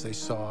rights, they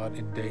saw it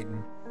in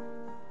Dayton.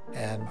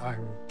 And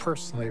I'm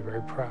personally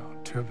very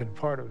proud to have been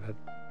part of it.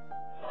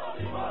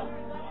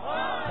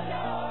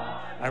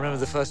 I remember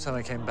the first time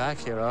I came back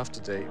here after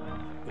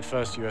Dayton, the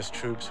first US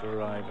troops were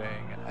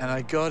arriving, and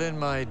I got in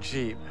my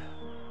Jeep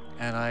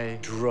and I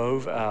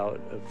drove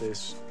out of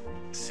this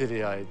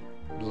city I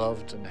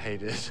loved and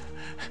hated.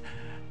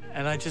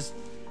 And I just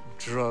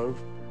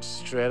drove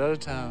straight out of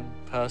town,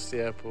 past the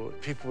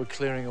airport. People were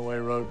clearing away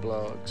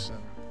roadblocks,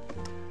 and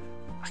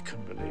I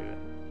couldn't believe it.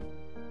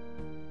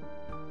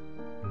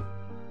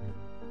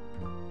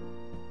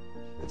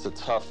 It's a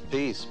tough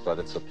peace, but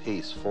it's a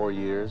peace. 4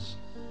 years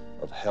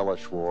of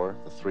hellish war.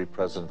 The 3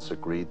 presidents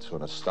agreed to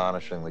an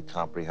astonishingly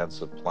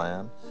comprehensive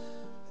plan.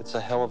 It's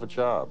a hell of a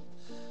job.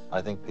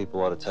 I think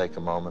people ought to take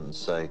a moment and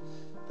say,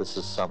 this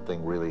is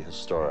something really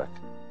historic.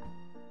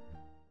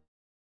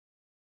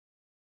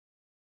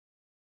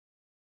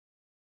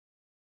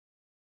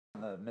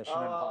 The Mission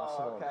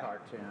Impossible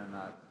cartoon.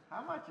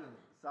 How much of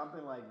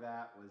something like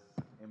that was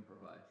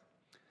improvised?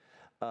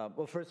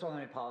 Well, first of all, let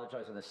me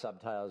apologize on the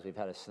subtitles. We've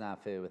had a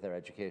snafu with our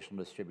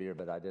educational distributor,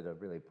 but I did a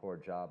really poor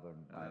job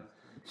on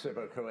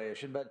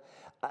Serbo-Croatian. But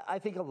I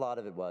think a lot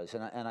of it was,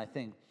 and I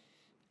think,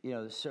 you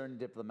know, certain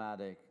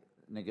diplomatic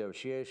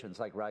negotiations,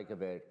 like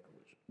Reykjavik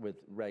with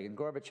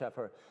Reagan-Gorbachev,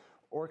 are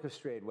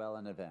orchestrated well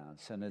in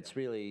advance, and it's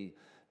really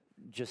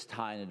just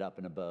tying it up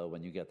in a bow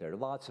when you get there.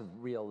 Lots of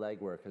real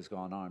legwork has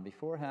gone on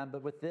beforehand,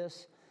 but with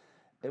this,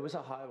 it was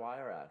a high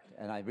wire act.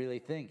 And I really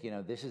think, you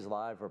know, this is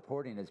live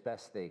reporting as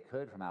best they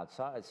could from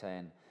outside,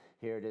 saying,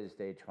 here it is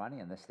day 20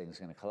 and this thing's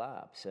going to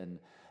collapse.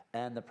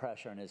 And the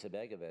pressure on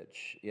Izetbegovic,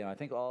 you know, I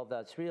think all of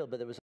that's real, but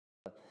there was,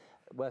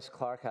 Wes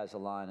Clark has a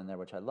line in there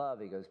which I love.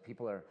 He goes,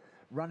 people are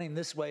running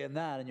this way and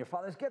that, and your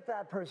fathers get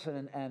that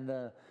person, and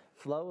the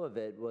flow of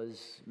it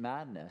was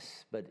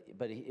madness, but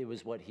it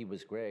was what he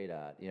was great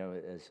at. You know,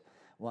 as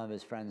one of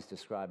his friends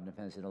described him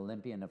as an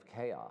Olympian of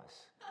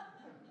chaos.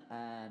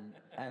 And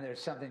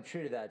there's something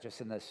true to that,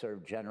 just in the sort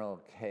of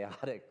general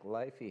chaotic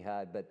life he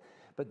had.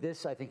 But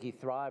this, I think he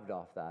thrived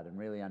off that and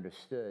really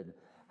understood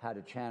how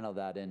to channel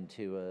that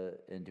into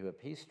a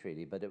peace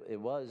treaty. But it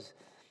was,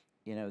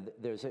 you know,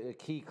 there's a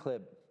key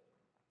clip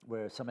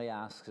where somebody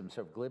asks him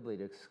sort of glibly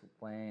to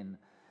explain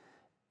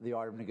the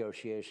art of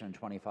negotiation in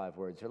 25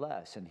 words or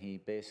less. And he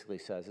basically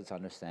says it's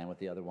understand what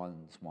the other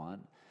ones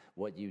want,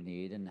 what you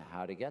need, and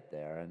how to get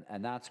there.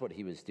 And that's what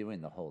he was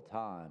doing the whole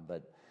time.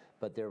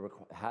 But there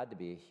had to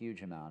be a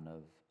huge amount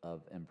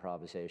of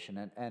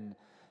improvisation. And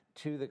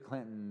to the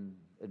Clinton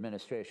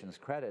administration's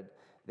credit,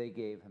 they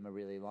gave him a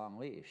really long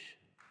leash.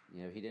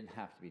 You know, he didn't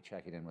have to be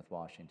checking in with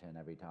Washington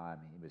every time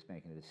he was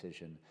making a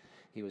decision.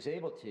 He was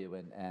able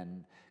to,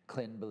 and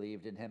Clinton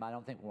believed in him. I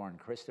don't think Warren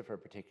Christopher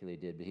particularly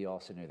did, but he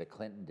also knew that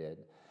Clinton did.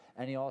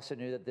 And he also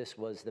knew that this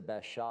was the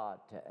best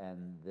shot to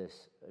end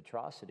this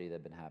atrocity that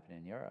had been happening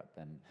in Europe,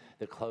 and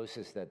the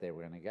closest that they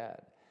were going to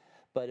get.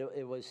 But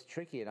it was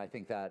tricky, and I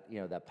think that,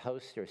 you know, that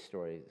poster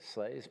story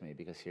slays me,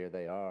 because here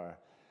they are,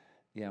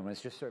 you know,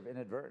 it's just sort of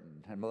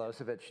inadvertent. And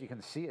Milosevic, you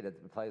can see it,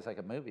 it plays like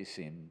a movie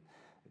scene.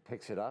 It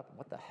picks it up,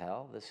 what the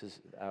hell? This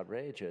is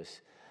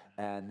outrageous.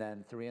 And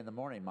then 3 in the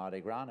morning,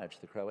 Mate Granic,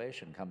 the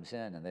Croatian, comes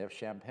in, and they have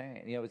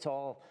champagne. You know, it's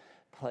all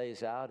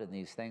plays out in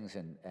these things,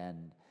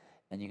 and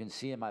And you can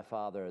see in my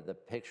father, the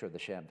picture of the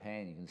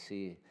champagne, you can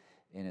see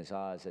in his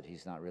eyes that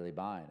he's not really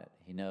buying it.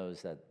 He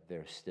knows that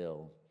there's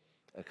still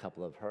a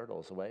couple of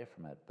hurdles away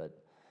from it,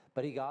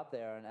 but he got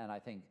there, and I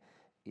think,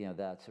 you know,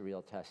 that's a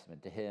real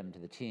testament to him, to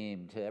the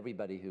team, to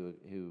everybody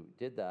who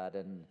did that.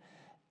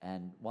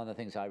 And one of the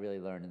things I really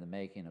learned in the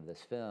making of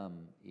this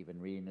film, even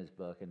reading his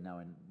book and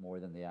knowing more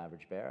than the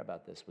average bear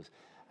about this, was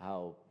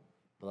how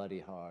bloody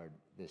hard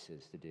this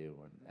is to do,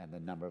 and the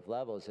number of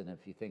levels. And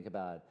if you think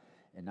about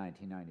in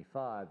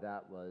 1995,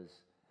 that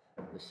was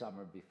the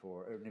summer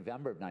before, or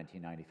November of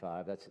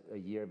 1995, that's a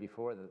year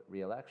before the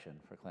re-election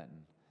for Clinton.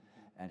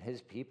 And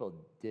his people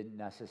didn't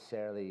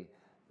necessarily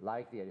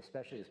like the idea,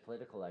 especially his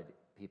political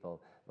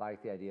people,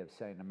 like the idea of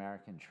sending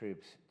American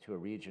troops to a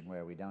region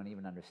where we don't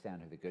even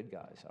understand who the good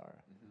guys are.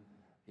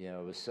 You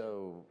know, it was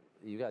so,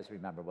 you guys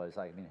remember what it was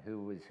like, I mean,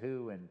 who was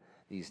who and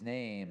these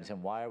names,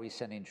 and why are we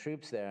sending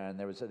troops there? And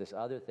there was this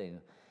other thing,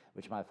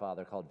 which my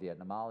father called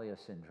Vietnamalia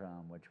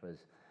syndrome, which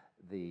was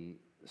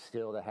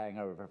still the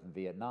hangover from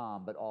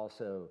Vietnam, but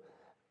also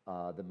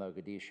the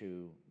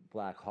Mogadishu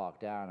Black Hawk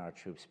Down, our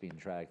troops being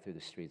dragged through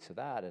the streets of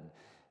that. And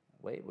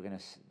wait,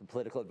 the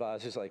political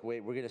advisors like,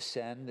 wait, we're going to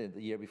send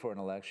the year before an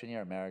election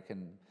year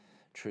American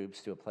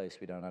troops to a place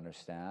we don't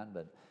understand.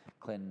 But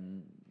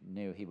Clinton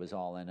knew he was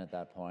all in at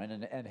that point,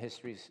 and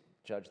history's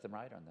judged them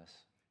right on this.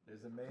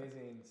 There's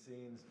amazing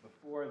scenes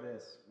before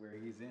this where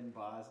he's in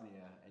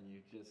Bosnia, and you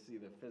just see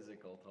the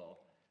physical toll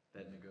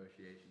that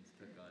negotiations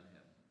took on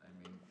him. I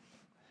mean,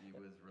 he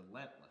was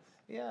relentless.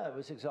 Yeah, it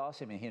was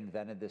exhausting. I mean, he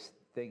invented this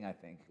thing, I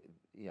think,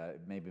 yeah,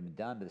 it may have been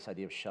done, but this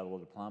idea of shuttle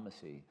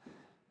diplomacy.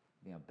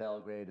 You know,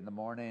 Belgrade in the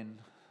morning,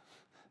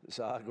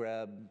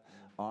 Zagreb,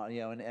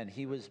 you know, and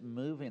he was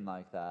moving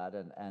like that,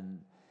 and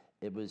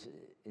it was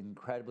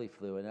incredibly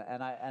fluid.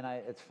 And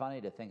it's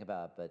funny to think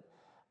about, but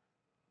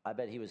I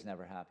bet he was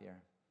never happier.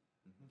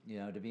 You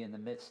know, to be in the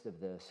midst of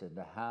this and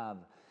to have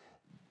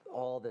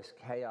all this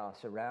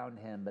chaos around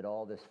him, but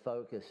all this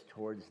focus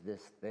towards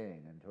this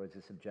thing and towards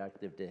this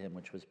objective to him,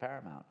 which was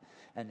paramount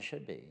and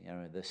should be. You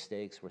know, the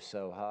stakes were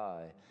so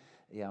high.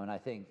 You know, and I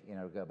think, you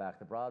know, go back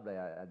to Broadway,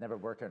 I never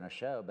worked on a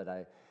show, but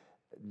I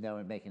know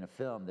in making a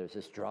film, there's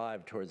this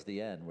drive towards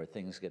the end where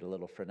things get a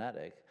little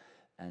frenetic,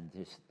 and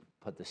just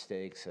put the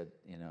stakes at,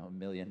 you know,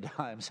 1,000,000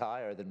 times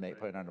higher than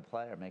putting on a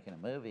play or making a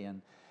movie,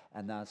 and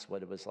that's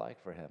what it was like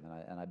for him.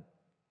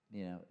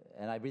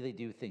 And I really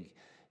do think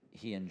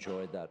he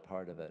enjoyed that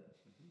part of it.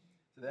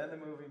 So then the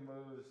movie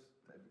moves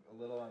a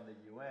little on the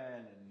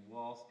UN and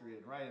Wall Street,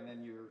 right? And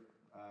then you're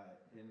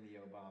in the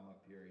Obama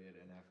period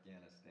in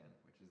Afghanistan,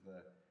 which is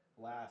the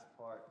last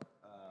part,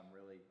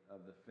 really,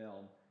 of the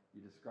film.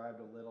 You described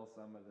a little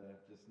some of the,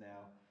 just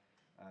now,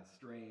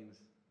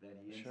 strains that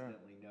he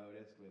instantly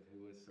noticed with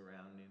who was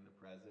surrounding the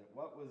president.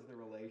 What was the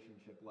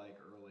relationship like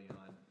early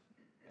on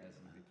as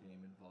he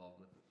became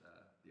involved with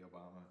the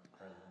Obama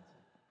presidency?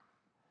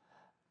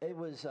 It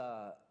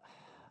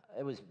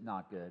was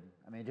not good.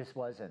 I mean, it just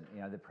wasn't.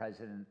 You know, the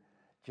president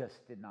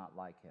just did not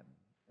like him.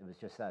 It was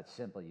just that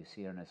simple. You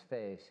see it on his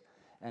face.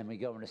 And we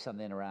go into some of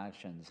the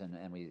interactions,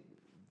 and we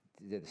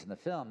did this in the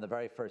film. The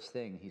very first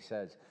thing he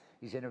says,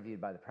 he's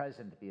interviewed by the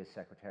president to be his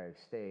Secretary of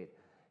State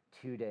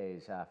 2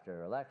 days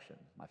after election.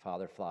 My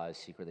father flies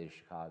secretly to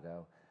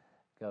Chicago,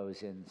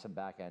 goes in some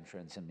back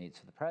entrance and meets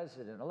with the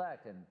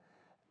president-elect,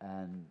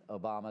 and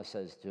Obama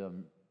says to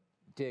him,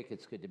 "Dick,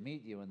 it's good to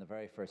meet you." And the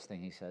very first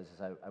thing he says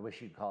is, I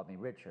wish you'd called me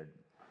Richard.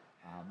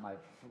 My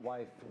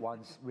wife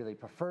once really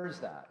prefers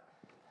that.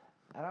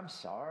 And I'm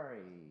sorry,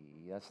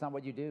 that's not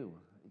what you do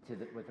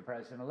with the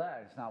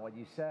president-elect. It's not what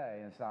you say,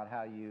 and it's not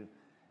how you,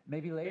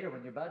 maybe later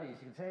when you're buddies,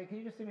 you can say, hey, can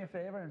you just do me a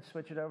favor and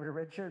switch it over to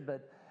Richard?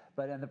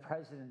 And the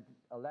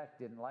president-elect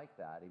didn't like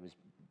that. He was,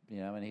 you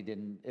know, and he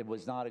didn't, it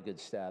was not a good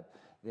step.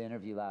 The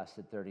interview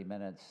lasted 30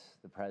 minutes.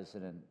 The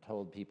president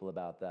told people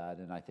about that,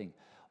 and I think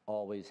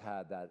always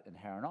had that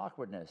inherent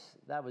awkwardness.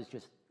 That was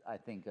just, I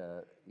think,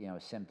 a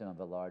symptom of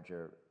a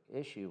larger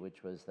issue,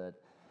 which was that,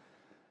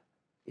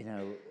 you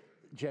know,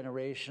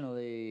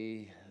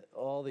 generationally,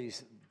 all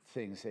these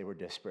things, they were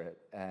disparate.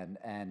 And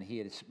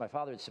my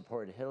father had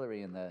supported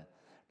Hillary in the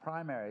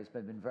primaries,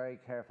 but been very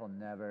careful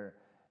never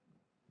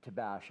to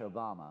bash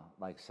Obama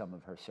like some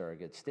of her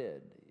surrogates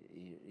did.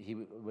 He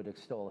would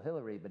extol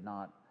Hillary, but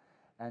not.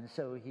 And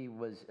so he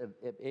was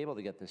able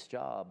to get this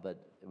job,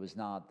 but it was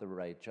not the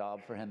right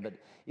job for him. But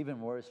even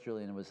worse,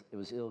 Julian, it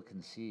was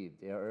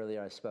ill-conceived. You know,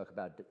 earlier I spoke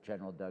about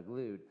General Doug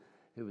Lute,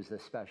 who was the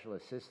special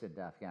assistant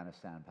to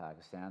Afghanistan and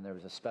Pakistan. There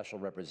was a special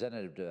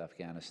representative to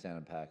Afghanistan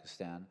and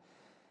Pakistan.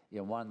 You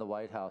know, one in the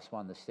White House,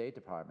 one in the State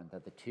Department,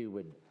 that the two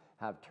would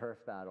have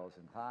turf battles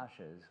and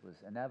clashes was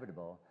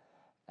inevitable.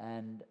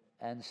 And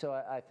so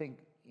I think,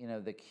 you know,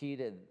 the key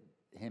to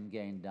him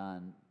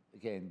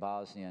getting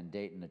Bosnia and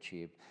Dayton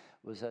achieved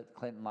was that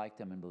Clinton liked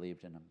him and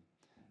believed in him.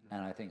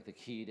 And I think the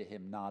key to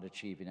him not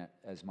achieving it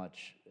as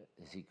much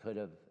as he could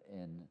have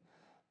in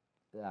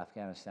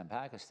Afghanistan,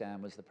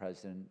 Pakistan, was the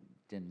president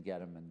didn't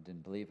get him and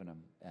didn't believe in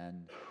him.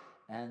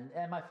 And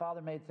my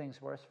father made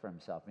things worse for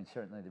himself. I mean,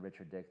 certainly the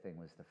Richard Dick thing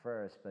was the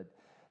first, but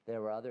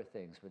there were other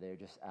things where they were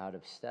just out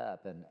of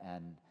step.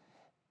 And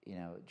you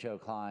know, Joe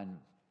Klein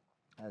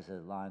has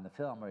a line in the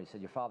film where he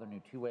said, your father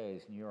knew two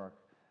ways, New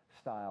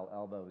York-style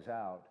elbows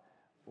out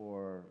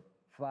or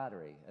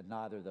flattery, and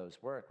neither of those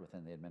worked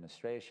within the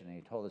administration. And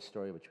he told a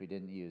story which we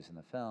didn't use in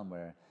the film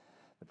where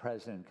the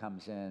president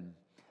comes in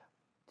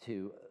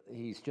to,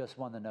 he's just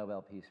won the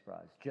Nobel Peace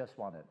Prize, just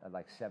won it at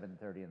like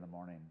 7:30 in the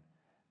morning,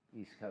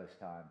 East Coast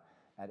time.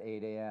 At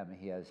 8 a.m.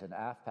 he has an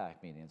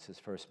AFPAC meeting. It's his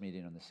first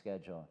meeting on the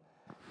schedule.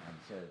 And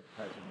so the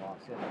president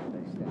walks in,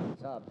 everybody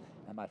stands up,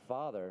 and my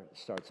father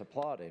starts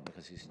applauding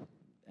because he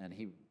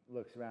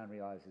looks around and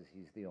realizes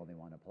he's the only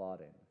one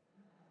applauding.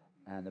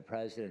 And the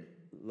president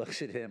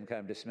looks at him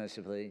kind of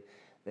dismissively.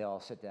 They all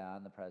sit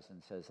down. The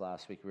president says,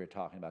 last week we were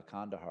talking about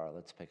Kandahar,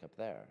 let's pick up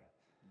there.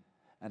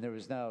 And there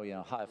was no, you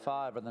know, high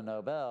five on the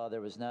Nobel.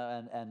 There was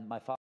no, and my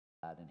father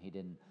had, and he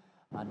didn't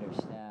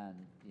understand,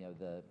 you know,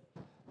 the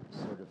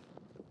sort of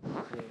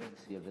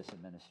fluency of this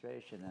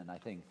administration. And I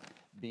think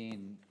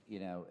being, you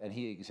know, and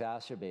he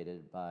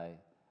exacerbated by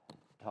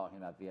talking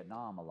about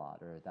Vietnam a lot,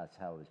 or that's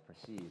how it was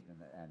perceived.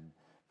 And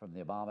from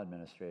the Obama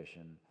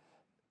administration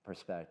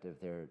perspective,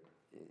 they're,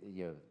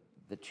 you know,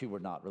 the two were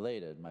not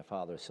related. My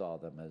father saw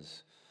them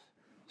as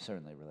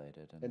certainly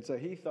related. And so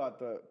he thought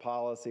the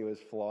policy was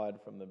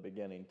flawed from the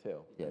beginning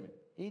too. Yeah,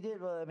 he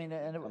did. Well, I mean,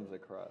 and it comes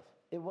across.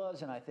 It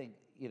was, and I think,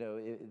 you know,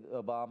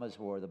 Obama's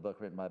War, the book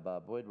written by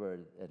Bob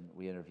Woodward, and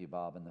we interview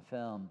Bob in the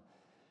film.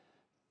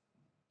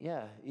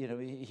 Yeah, you know,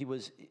 he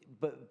was,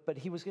 but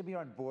he was going to be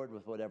on board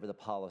with whatever the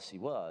policy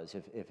was.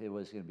 If it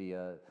was going to be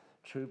a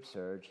troop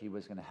surge, he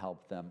was going to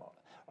help them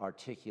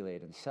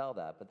articulate and sell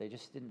that. But they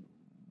just didn't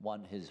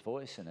want his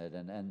voice in it.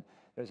 And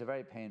there's a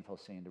very painful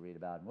scene to read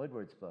about in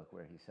Woodward's book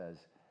where he says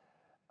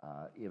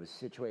it was a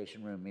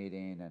situation room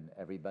meeting, and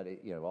everybody,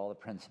 you know, all the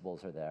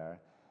principals are there,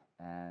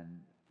 and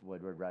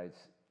Woodward writes,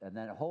 and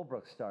then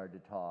Holbrooke started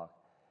to talk,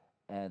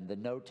 and the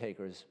note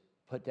takers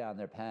put down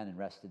their pen and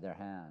rested their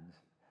hands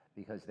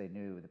because they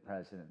knew the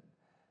president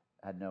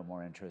had no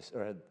more interest,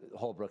 or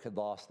Holbrooke had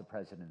lost the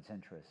president's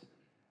interest.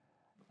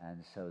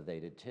 And so they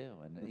did too.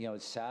 And, you know,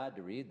 it's sad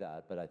to read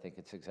that, but I think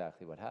it's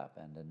exactly what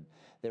happened. And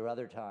there were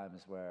other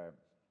times where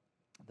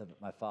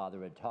my father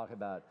would talk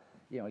about,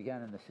 you know,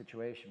 again, in the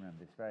Situation Room,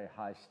 these very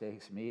high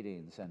stakes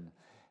meetings, and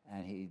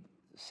he'd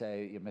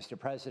say, Mr.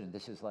 President,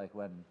 this is like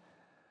when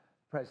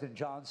President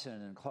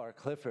Johnson and Clark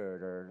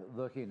Clifford are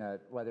looking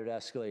at whether to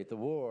escalate the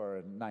war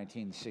in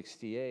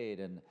 1968,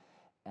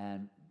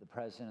 and the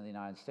President of the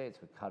United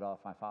States would cut off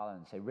my father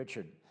and say,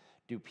 Richard,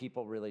 do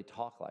people really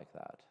talk like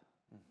that?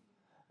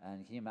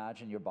 And can you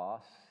imagine your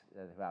boss,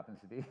 who happens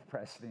to be the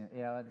president,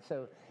 you know? And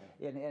so,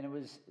 and it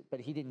was, but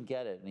he didn't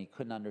get it, and he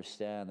couldn't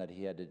understand that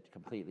he had to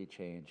completely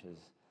change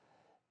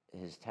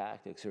his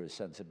tactics or his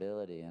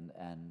sensibility, and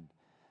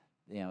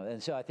you know,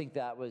 and so I think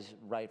that was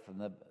right from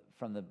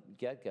the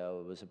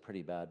get-go. It was a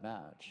pretty bad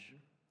match.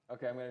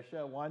 Okay, I'm going to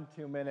show 1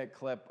 2-minute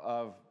clip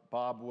of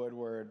Bob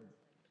Woodward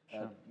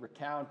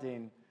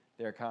recounting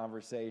their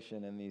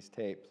conversation in these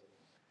tapes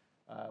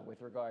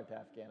with regard to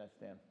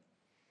Afghanistan.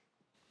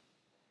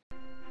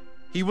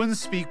 He wouldn't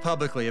speak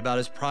publicly about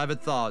his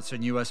private thoughts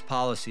on U.S.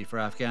 policy for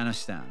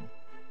Afghanistan,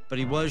 but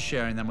he was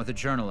sharing them with a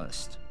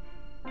journalist.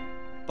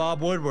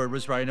 Bob Woodward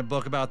was writing a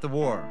book about the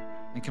war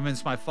and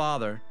convinced my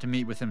father to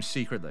meet with him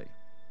secretly.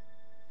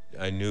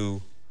 I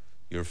knew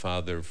your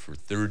father for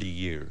 30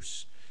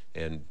 years,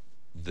 and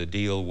the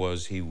deal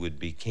was he would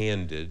be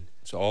candid.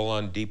 It's all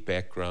on deep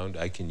background.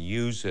 I can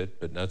use it,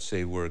 but not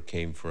say where it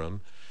came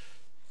from.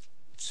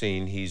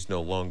 Seeing he's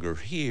no longer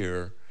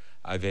here,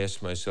 I've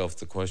asked myself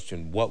the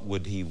question, what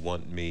would he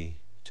want me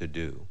to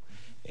do?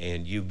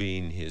 And you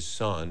being his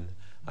son,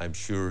 I'm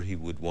sure he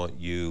would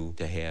want you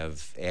to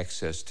have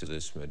access to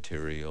this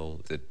material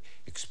that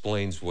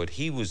explains what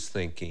he was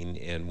thinking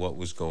and what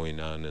was going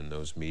on in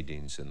those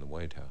meetings in the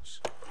White House.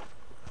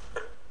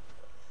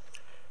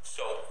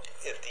 So,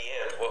 at the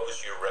end, what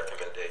was your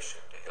recommendation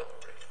to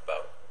Hillary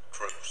about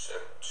troops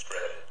and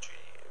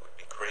strategy? It would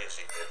be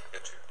crazy that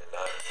Richard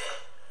denied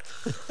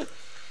that.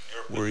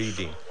 We're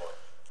eating.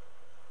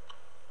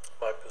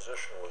 My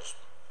position was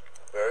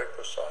very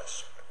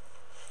precise.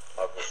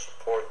 I will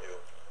support you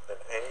in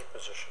any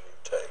position you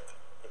take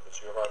because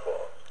you're my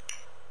boss,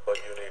 but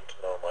you need to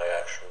know my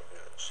actual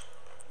views.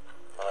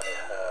 I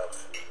have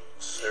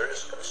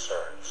serious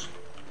concerns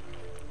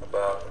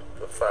about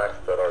the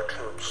fact that our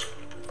troops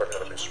are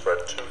going to be spread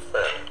too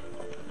thin,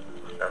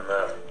 and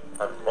that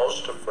I'm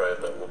most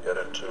afraid that we'll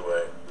get into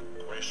a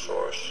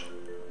resource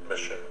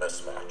mission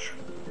mismatch.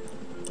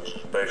 This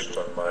is based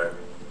on my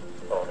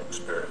own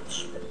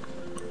experience.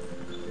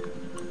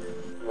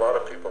 A lot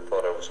of people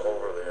thought I was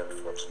overly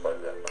influenced by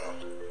Vietnam.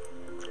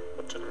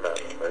 It didn't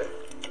matter to me.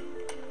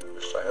 At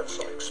least I had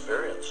some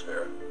experience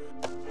here.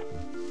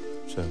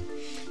 So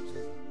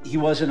he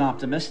wasn't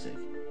optimistic.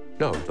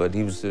 No, but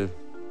he was a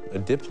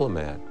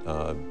diplomat.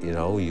 You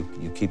know,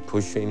 you keep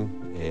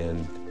pushing,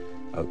 and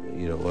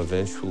you know,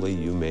 eventually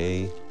you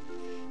may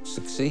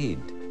succeed.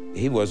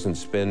 He wasn't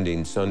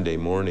spending Sunday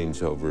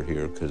mornings over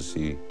here because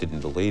he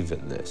didn't believe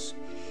in this,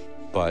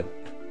 but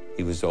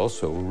he was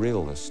also a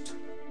realist.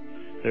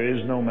 There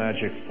is no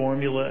magic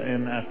formula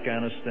in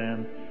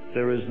Afghanistan.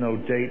 There is no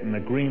Dayton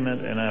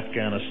agreement in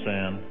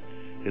Afghanistan.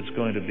 It's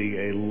going to be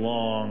a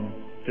long,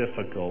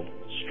 difficult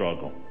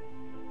struggle.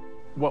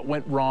 What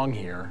went wrong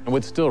here, and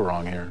what's still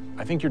wrong here,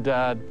 I think your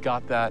dad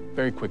got that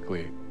very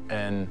quickly.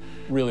 And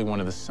really one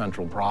of the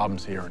central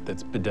problems here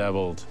that's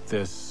bedeviled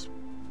this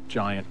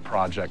giant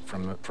project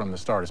from the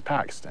start is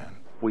Pakistan.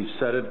 We've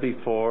said it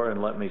before,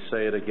 and let me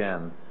say it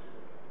again.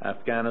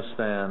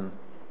 Afghanistan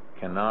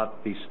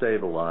cannot be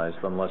stabilized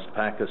unless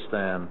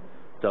Pakistan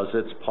does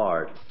its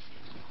part.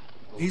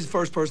 He's the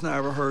first person I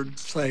ever heard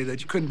say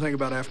that you couldn't think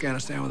about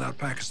Afghanistan without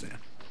Pakistan.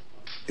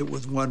 It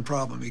was one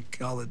problem. He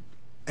called it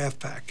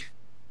AFPAC.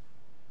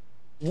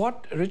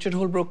 What Richard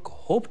Holbrooke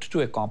hoped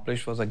to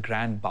accomplish was a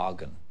grand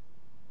bargain.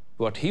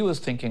 What he was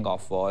thinking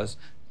of was,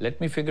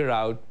 let me figure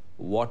out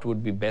what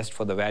would be best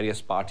for the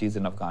various parties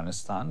in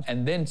Afghanistan,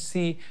 and then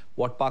see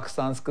what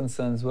Pakistan's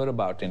concerns were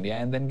about India,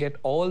 and then get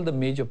all the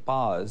major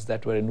powers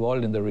that were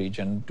involved in the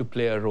region to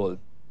play a role.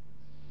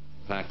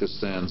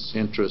 Pakistan's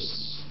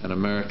interests and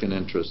American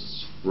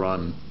interests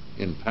run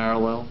in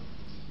parallel.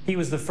 He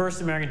was the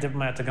first American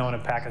diplomat to go into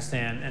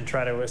Pakistan and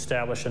try to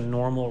establish a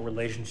normal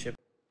relationship.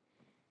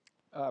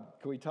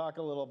 Can we talk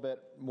a little bit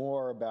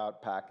more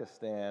about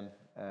Pakistan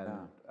and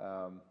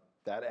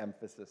that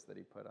emphasis that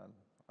he put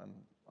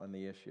on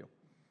the issue?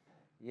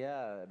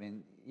 Yeah, I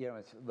mean, you know,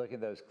 it's look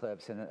at those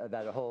clips and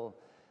that whole,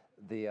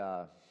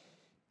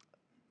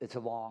 it's a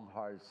long,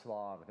 hard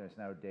slog. There's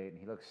no date, and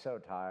he looks so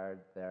tired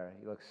there.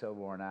 He looks so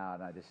worn out,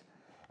 and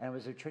it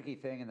was a tricky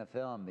thing in the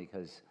film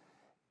because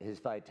his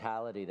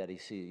vitality that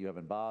you have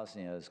in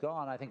Bosnia is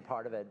gone. I think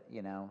part of it,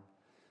 you know,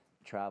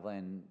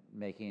 traveling,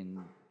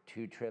 making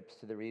 2 trips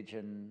to the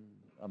region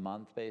a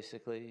month,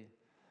 basically.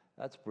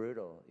 That's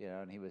brutal, you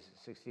know, and he was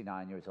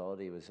 69 years old,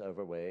 he was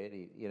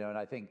overweight, you know, and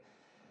I think,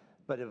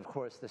 but of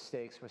course the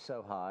stakes were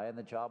so high and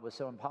the job was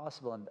so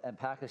impossible, and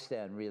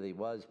Pakistan really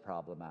was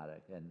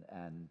problematic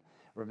and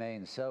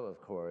remains so, of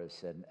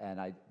course,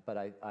 but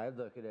I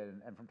look at it,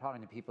 and from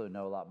talking to people who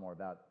know a lot more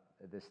about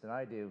this than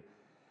I do,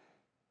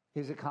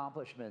 his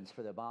accomplishments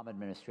for the Obama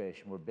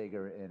administration were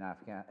bigger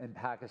in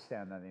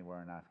Pakistan than they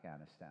were in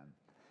Afghanistan.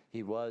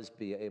 He was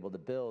able to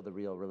build a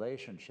real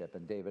relationship,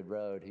 and David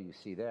Rode, who you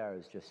see there,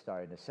 is just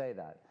starting to say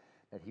that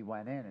he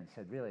went in and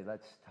said, really,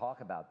 let's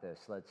talk about this.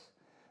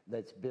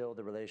 Let's build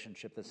a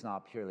relationship that's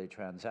not purely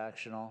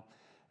transactional.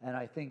 And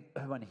I think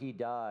when he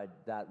died,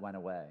 that went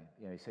away.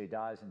 You know, so he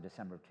dies in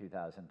December of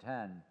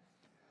 2010.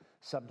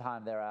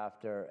 Sometime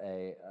thereafter,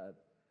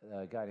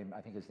 a guy named,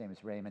 I think his name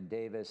is Raymond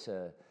Davis,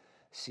 a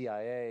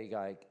CIA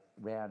guy,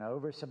 ran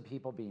over some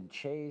people being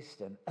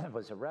chased and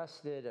was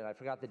arrested, and I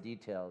forgot the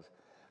details.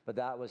 But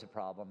that was a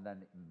problem. Then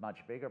a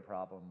much bigger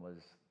problem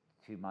was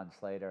 2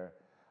 months later,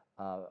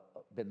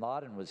 bin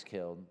Laden was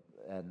killed,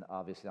 and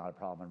obviously not a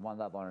problem on one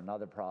level. And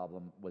another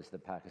problem was the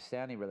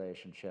Pakistani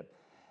relationship,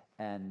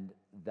 and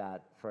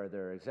that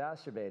further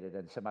exacerbated.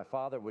 And so my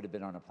father would have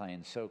been on a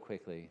plane so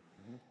quickly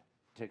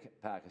to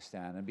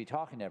Pakistan and be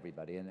talking to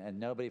everybody, and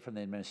nobody from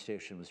the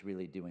administration was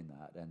really doing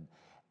that.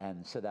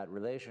 And so that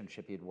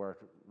relationship he'd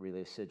worked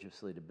really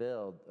assiduously to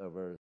build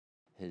over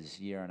his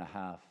year and a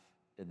half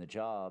in the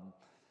job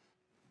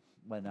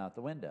went out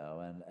the window,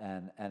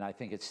 and I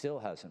think it still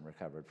hasn't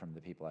recovered from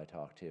the people I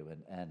talked to,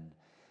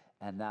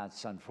 and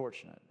that's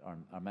unfortunate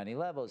on many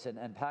levels.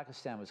 And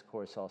Pakistan was, of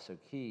course, also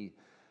key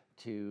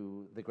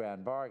to the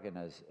grand bargain,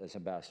 as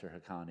Ambassador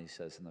Haqqani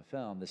says in the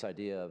film, this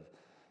idea of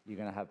you're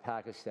going to have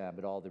Pakistan,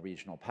 but all the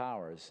regional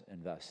powers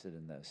invested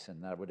in this,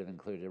 and that would have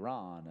included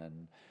Iran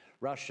and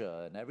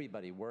Russia and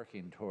everybody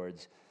working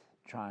towards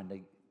trying to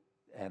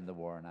end the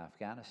war in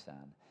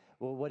Afghanistan.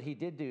 Well, what he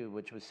did do,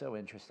 which was so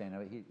interesting,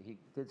 he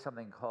did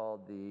something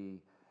called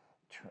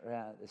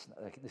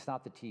it's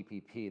not the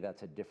TPP,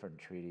 that's a different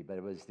treaty, but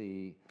it was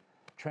the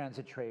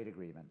Transit Trade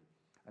Agreement,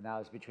 and that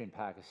was between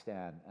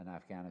Pakistan and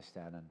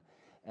Afghanistan.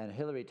 And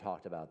Hillary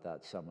talked about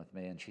that some with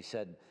me, and she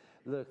said,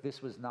 look,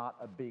 this was not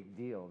a big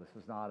deal. This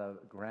was not a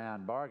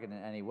grand bargain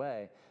in any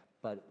way,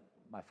 but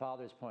my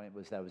father's point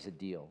was that was a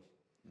deal.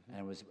 And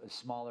it was a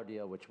smaller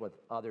deal, what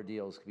other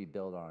deals could be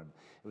built on.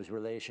 It was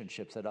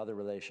relationships that other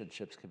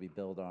relationships could be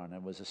built on.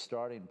 It was a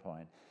starting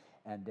point.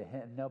 And to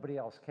him, nobody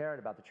else cared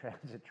about the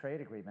Transit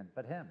Trade Agreement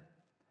but him.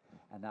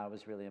 And that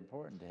was really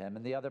important to him.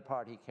 And the other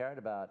part he cared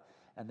about,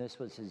 and this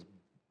was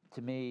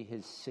to me,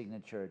 his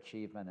signature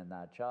achievement in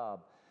that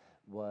job,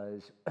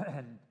 was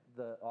in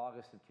the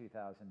August of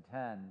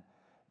 2010,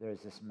 there's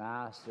this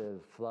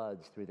massive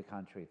floods through the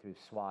country, through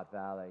Swat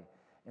Valley,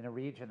 in a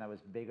region that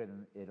was bigger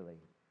than Italy.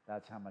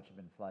 That's how much had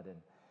been flooded.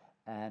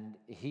 And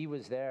he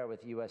was there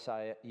with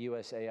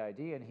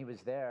USAID, and he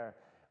was there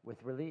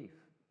with relief.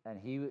 And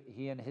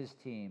he and his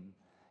team,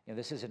 you know,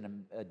 this is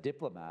a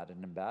diplomat,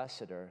 an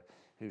ambassador,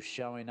 who's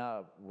showing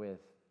up with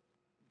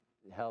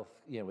health,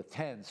 you know, with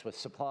tents, with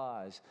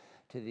supplies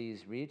to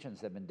these regions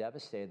that have been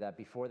devastated, that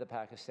before the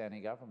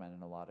Pakistani government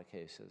in a lot of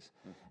cases.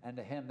 And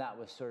to him, that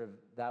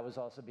was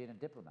also being a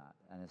diplomat.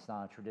 And it's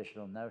not a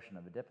traditional notion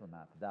of a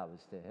diplomat, but that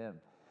was to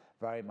him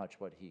very much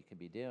what he could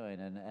be doing.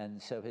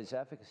 And so his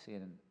efficacy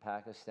in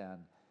Pakistan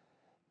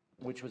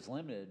which was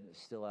limited,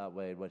 still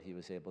outweighed what he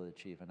was able to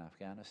achieve in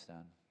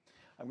Afghanistan.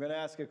 I'm going to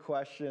ask a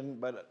question,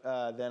 but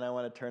then I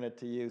want to turn it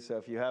to you. So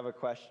if you have a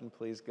question,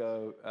 please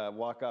go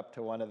walk up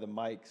to one of the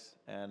mics,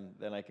 and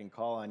then I can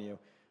call on you.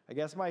 I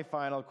guess my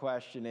final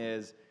question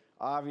is,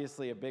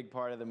 obviously a big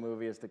part of the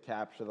movie is to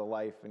capture the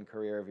life and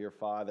career of your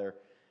father,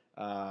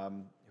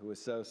 who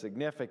was so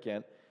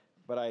significant,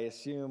 but I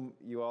assume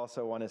you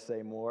also want to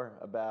say more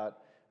about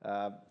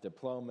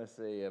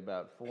diplomacy,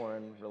 about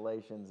foreign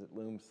relations that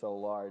looms so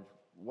large.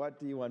 What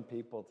do you want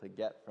people to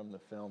get from the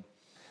film?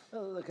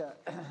 Well, look,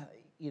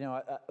 you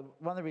know,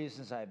 one of the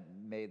reasons I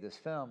made this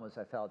film was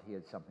I felt he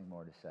had something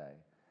more to say.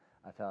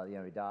 I felt, you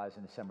know, he dies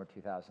in December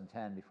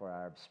 2010 before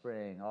Arab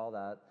Spring, all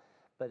that.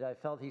 But I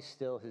felt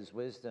his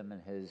wisdom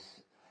and his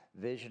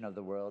vision of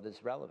the world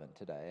is relevant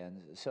today.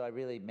 And so I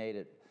really made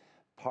it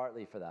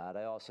partly for that.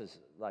 I also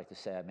like to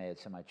say I made it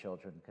so my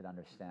children could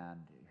understand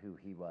who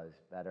he was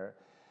better.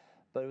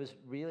 But it was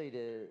really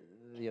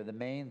the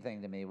main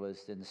thing to me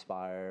was to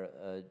inspire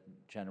a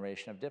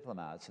generation of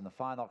diplomats. And the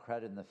final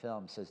credit in the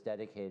film says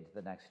dedicated to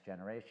the next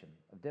generation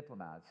of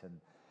diplomats.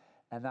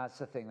 And that's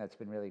the thing that's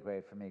been really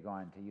great for me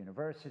going to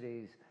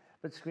universities,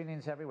 but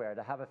screenings everywhere.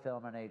 To have a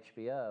film on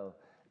HBO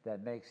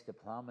that makes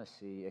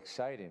diplomacy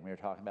exciting. We were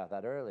talking about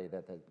that earlier,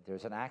 that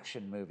there's an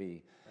action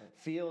movie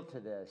feel to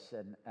this,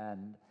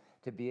 and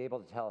to be able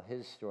to tell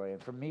his story,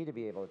 and for me to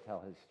be able to tell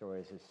his story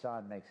as his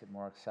son makes it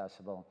more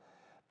accessible.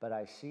 But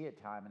I see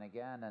it time and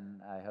again,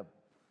 and I hope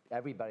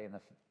everybody in the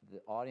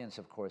audience,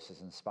 of course,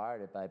 is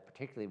inspired it, but I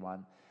particularly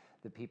want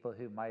the people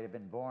who might have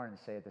been born,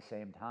 say, at the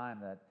same time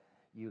that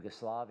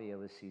Yugoslavia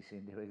was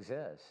ceasing to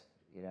exist.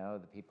 You know,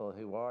 the people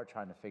who are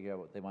trying to figure out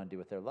what they want to do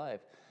with their life,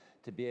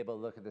 to be able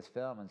to look at this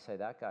film and say,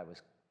 that guy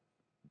was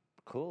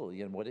cool,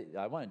 you know,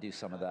 I want to do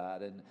some of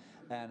that,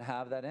 and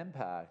have that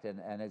impact.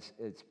 And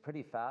it's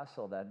pretty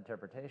facile, that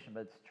interpretation,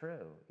 but it's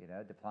true. You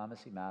know,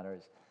 diplomacy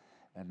matters,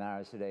 and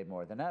matters today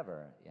more than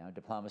ever. You know,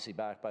 diplomacy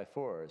backed by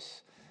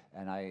force.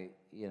 And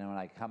when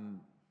I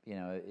come, you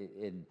know,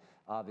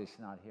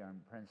 obviously not here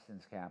on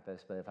Princeton's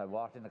campus, but if I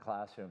walked into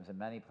classrooms in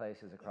many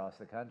places across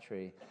the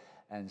country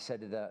and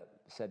said to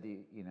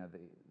you know,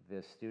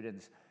 the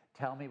students,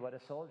 tell me what a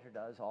soldier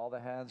does, all the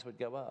hands would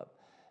go up.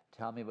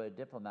 Tell me what a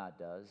diplomat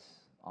does,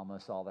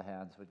 almost all the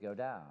hands would go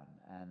down.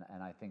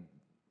 And I think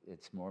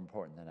it's more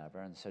important than ever.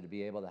 And so to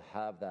be able to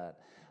have that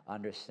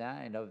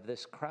understanding of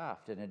this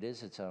craft, and it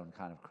is its own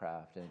kind of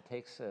craft, and it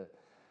takes a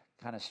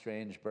kind of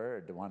strange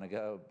bird to want to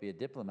go be a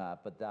diplomat,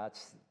 but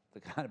that's the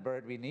kind of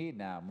bird we need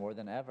now more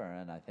than ever.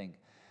 And I think,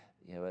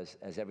 you know,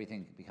 as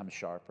everything becomes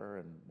sharper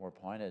and more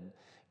pointed,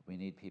 we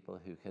need people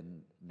who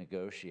can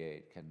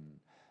negotiate, can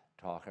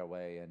talk our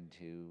way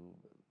into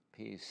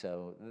peace.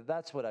 So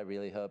that's what I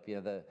really hope.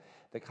 You know,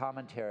 the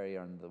commentary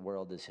on the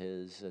world is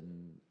his,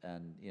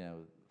 and you know,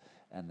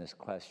 and this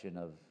question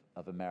of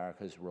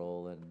America's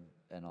role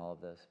in all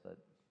of this. But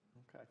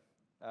okay,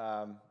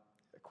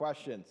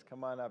 questions?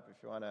 Come on up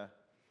if you want to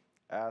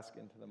ask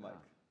into the mic. Hi,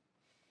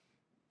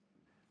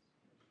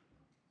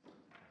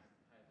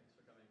 thanks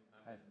for coming.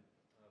 I'm a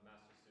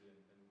master's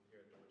student here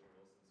at the Woodrow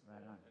Wilson School.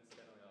 Right on.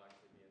 Incidentally, I'll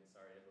actually be in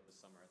Sarajevo this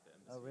summer at the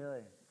embassy. Oh,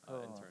 really?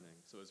 Cool. Interning.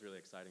 So it was really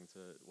exciting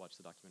to watch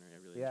the documentary. I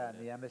really enjoyed it.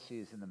 And the embassy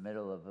is in the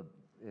middle of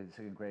it's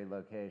a great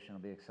location.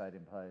 It'll be an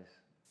exciting place.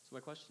 So my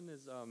question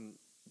is,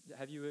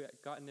 have you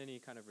gotten any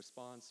kind of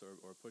response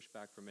or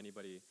pushback from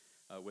anybody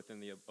within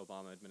the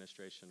Obama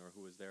administration or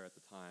who was there at the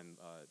time,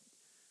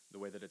 the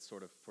way that it's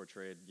sort of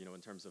portrayed, you know,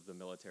 in terms of the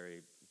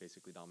military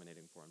basically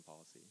dominating foreign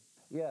policy?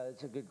 Yeah,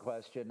 it's a good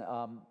question.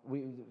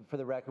 For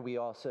the record, we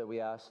asked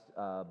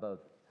both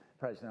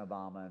President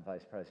Obama and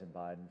Vice President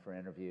Biden for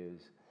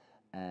interviews,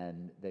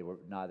 and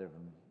neither of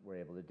them were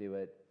able to do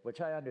it, which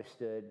I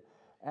understood.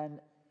 And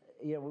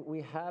you know,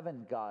 we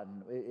haven't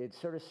gotten. It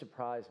sort of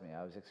surprised me.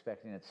 I was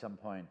expecting at some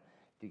point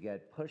to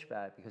get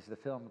pushback because the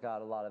film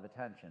got a lot of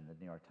attention. The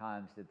New York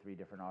Times did 3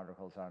 different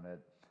articles on it.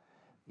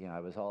 You know, I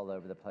was all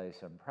over the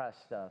place on press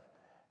stuff,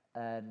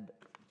 and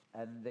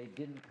they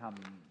didn't come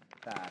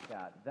back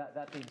out.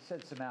 That being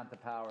said, Samantha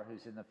Power,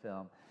 who's in the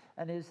film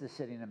and is the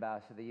sitting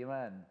ambassador to the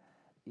UN,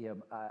 you know,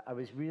 I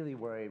was really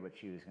worried what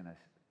she was going to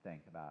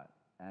think about.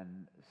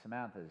 And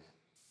Samantha's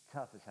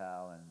tough as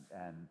hell,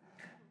 and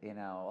you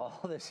know,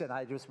 all this, and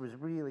I just was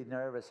really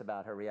nervous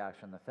about her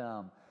reaction to the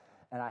film.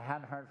 And I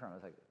hadn't heard from her. I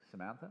was like,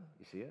 Samantha,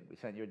 you see it? We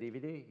sent you a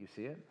DVD, you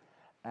see it?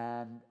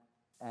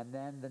 And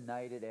then the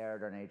night it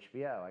aired on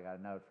HBO, I got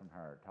a note from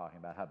her talking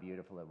about how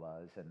beautiful it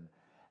was.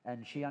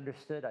 And she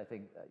understood, I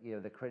think, you know,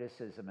 the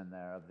criticism in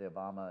there of the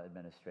Obama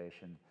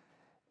administration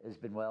has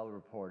been well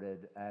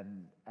reported,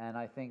 and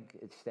I think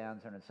it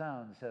stands on its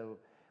own. So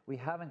we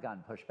haven't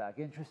gotten pushback.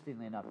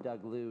 Interestingly enough,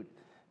 Doug Lute,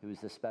 who is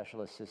the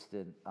special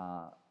assistant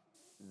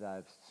that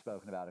I've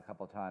spoken about a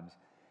couple of times,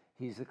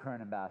 he's the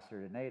current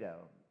ambassador to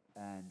NATO,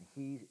 and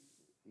he's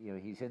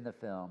in the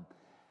film.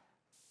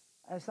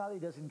 And it's not that he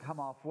doesn't come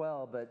off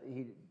well, but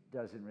he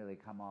doesn't really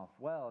come off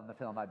well in the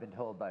film. I've been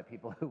told by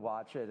people who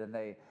watch it,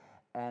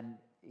 and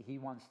he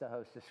wants to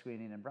host a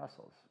screening in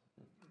Brussels,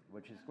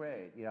 which is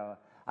great. You know,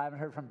 I haven't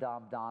heard from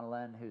Dom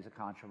Donilon, who's a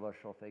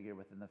controversial figure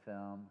within the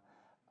film.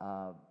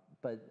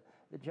 But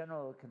the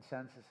general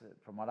consensus,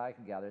 from what I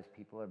can gather, is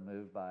people are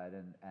moved by it,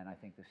 and I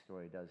think the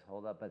story does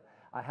hold up. But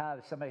I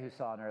have somebody who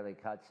saw an early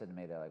cut said to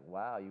me, they're like,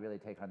 wow, you really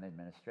take on the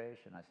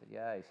administration. I said,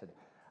 yeah. He said,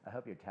 I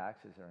hope your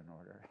taxes are in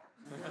order.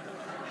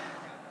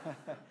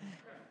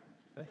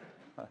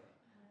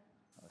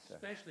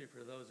 Especially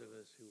for those of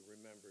us who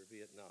remember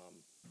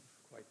Vietnam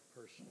quite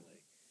personally.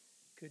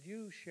 Could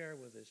you share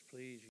with us,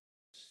 please,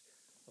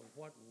 of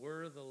what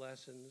were the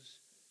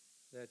lessons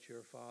that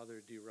your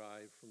father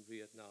derived from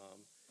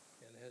Vietnam?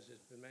 And as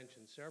it's been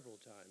mentioned several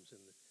times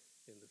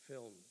in the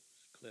film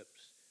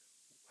clips,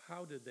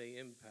 how did they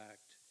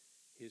impact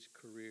his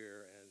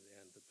career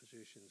and the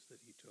positions that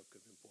he took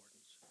of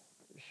importance?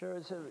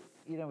 Sure. So,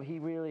 you know, he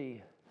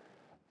really,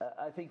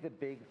 I think the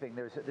big thing,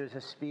 there's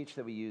a speech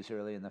that we use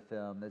early in the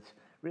film that's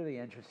really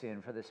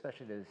interesting, for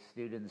especially the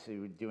students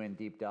who are doing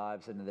deep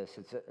dives into this.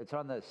 It's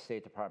on the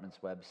State Department's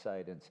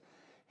website. It's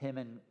him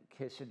and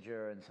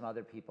Kissinger and some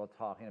other people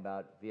talking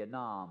about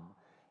Vietnam,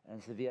 and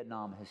it's the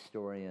Vietnam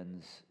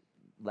historian's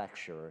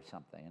lecture or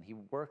something. And he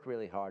worked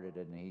really hard at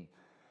it, and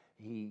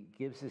he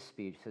gives this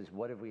speech, says,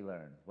 what have we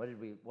learned? What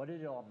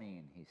did it all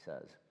mean, he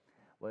says.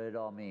 What did it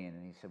all mean?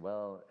 And he said,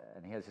 well,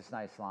 and he has this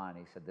nice line.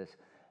 He said, this,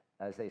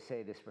 as they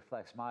say, this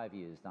reflects my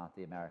views, not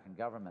the American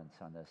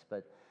government's on this.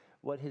 But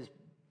what his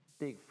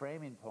big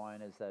framing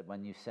point is that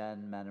when you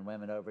send men and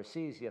women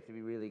overseas, you have to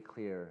be really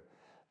clear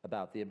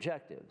about the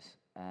objectives.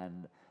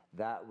 And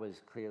that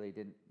clearly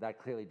did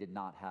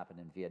not happen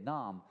in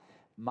Vietnam.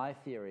 My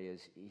theory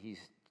is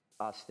he's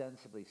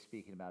ostensibly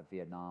speaking about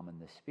Vietnam in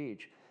this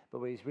speech, but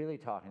what he's really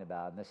talking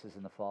about, and this is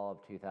in the fall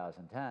of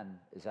 2010,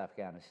 is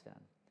Afghanistan.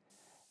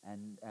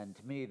 And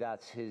to me,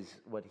 that's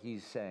what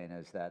he's saying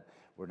is that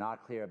we're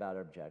not clear about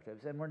our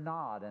objectives, and we're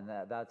not, and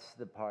that's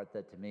the part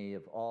that to me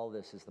of all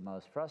this is the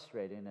most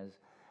frustrating. Is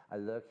I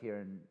look here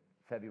in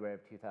February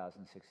of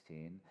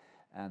 2016,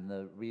 and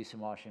the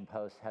recent Washington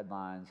Post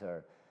headlines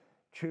are,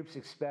 troops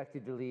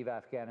expected to leave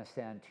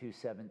Afghanistan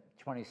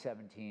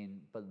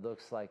 2017, but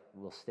looks like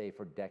will stay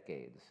for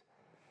decades.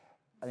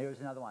 And here's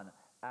another one,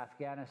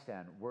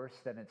 Afghanistan, worse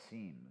than it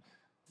seems.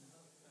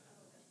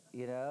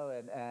 You know,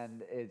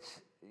 and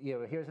it's, you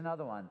know, here's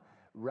another one,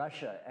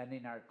 Russia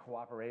ending our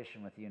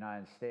cooperation with the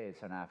United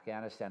States on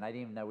Afghanistan. I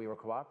didn't even know we were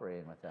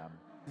cooperating with them.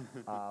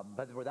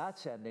 But where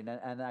that's ending,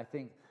 and I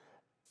think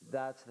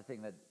that's the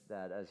thing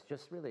that as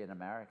just really an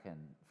American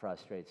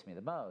frustrates me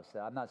the most.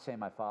 I'm not saying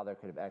my father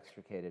could have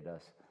extricated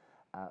us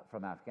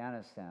from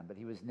Afghanistan, but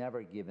he was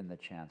never given the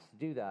chance to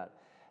do that.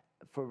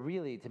 For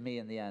really, to me,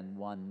 in the end,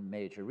 one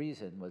major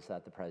reason was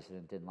that the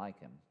president didn't like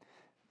him.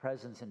 The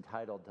president's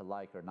entitled to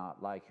like or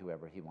not like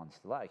whoever he wants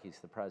to like. He's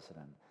the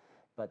president.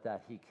 But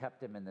that he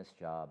kept him in this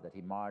job, that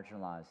he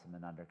marginalized him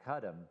and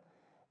undercut him,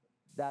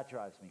 that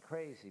drives me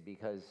crazy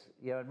because,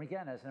 you know, and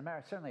again, as an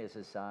American, certainly as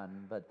his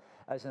son, but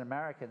as an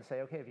American,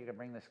 say, okay, if you can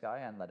bring this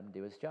guy in, let him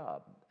do his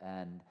job.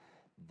 And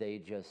they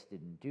just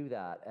didn't do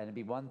that. And it'd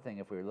be one thing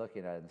if we were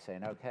looking at it and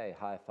saying, okay,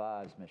 high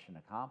fives, mission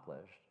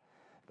accomplished.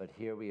 But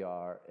here we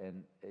are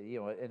in, you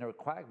know, in a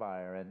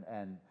quagmire,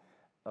 and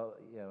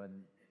you know,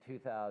 in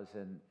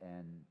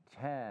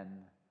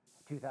 2010,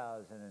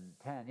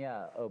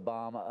 yeah,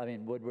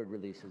 Woodward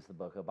releases the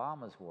book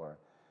Obama's War.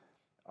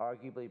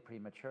 Arguably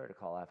premature to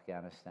call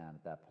Afghanistan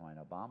at that point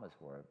Obama's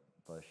War.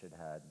 Bush had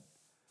had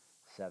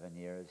 7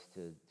 years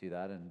to do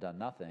that and done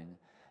nothing,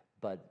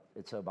 but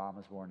it's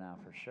Obama's war now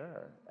for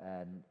sure,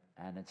 and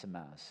it's a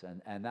mess,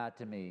 and that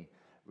to me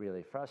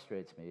really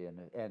frustrates me,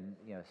 and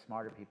you know,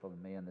 smarter people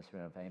than me in this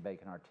room, if anybody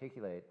can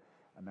articulate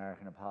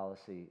American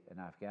policy in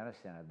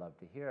Afghanistan, I'd love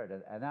to hear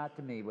it, and that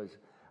to me was,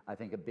 I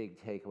think, a big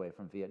takeaway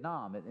from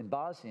Vietnam. In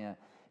Bosnia,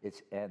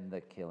 it's end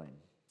the killing,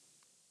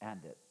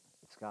 end it.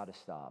 It's got to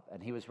stop.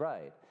 And he was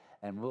right.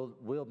 And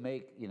we'll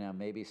make, you know,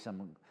 maybe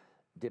some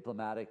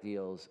diplomatic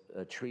deals,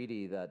 a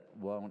treaty that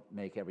won't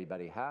make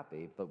everybody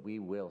happy, but we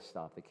will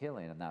stop the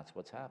killing, and that's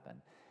what's happened.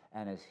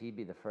 And as he'd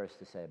be the first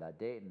to say about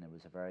Dayton, it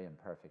was a very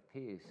imperfect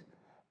piece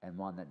and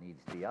one that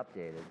needs to be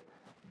updated,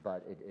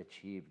 but it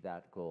achieved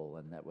that goal,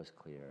 and that was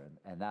clear.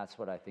 And that's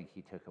what I think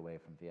he took away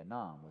from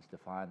Vietnam, was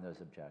define those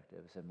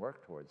objectives and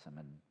work towards them.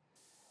 And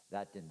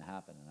that didn't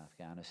happen in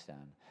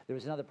Afghanistan. There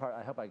was another part,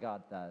 I hope I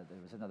got that. There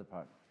was another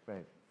part.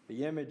 Great.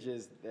 The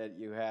images that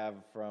you have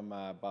from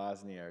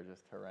Bosnia are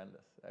just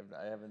horrendous.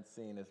 I haven't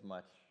seen as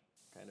much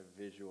kind of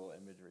visual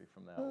imagery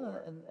from that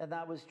war. And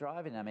that was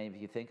driving. I mean,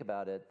 if you think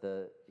about it,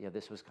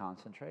 this was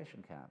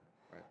concentration camp.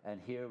 Right.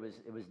 And here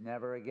it was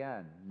never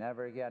again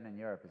in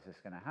Europe is this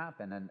going to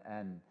happen.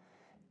 And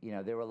you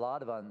know, there were a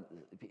lot of,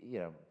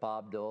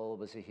 Bob Dole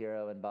was a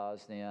hero in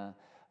Bosnia,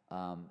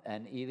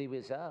 and Elie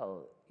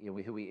Wiesel,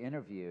 who we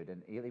interviewed,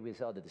 and Elie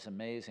Wiesel did this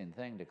amazing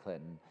thing to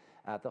Clinton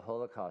at the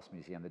Holocaust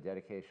Museum, the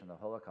dedication of the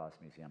Holocaust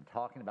Museum,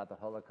 talking about the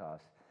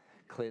Holocaust.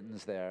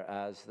 Clinton's there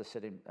as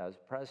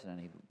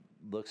president. He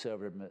looks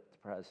over to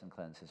President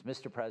Clinton and says,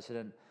 Mr.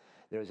 President,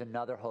 there's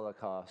another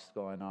Holocaust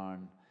going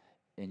on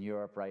in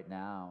Europe right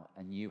now,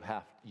 and you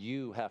have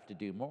to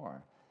do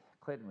more.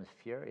 Clinton was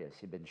furious.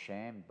 He'd been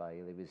shamed by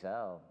Elie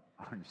Wiesel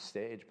on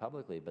stage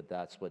publicly, but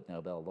that's what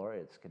Nobel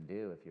laureates can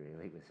do if you're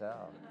Elie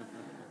Wiesel.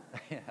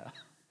 Yeah.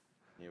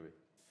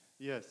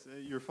 Yes,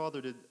 your father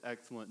did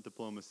excellent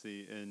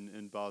diplomacy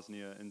in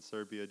Bosnia and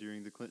Serbia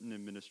during the Clinton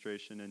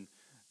administration,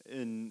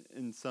 and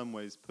in some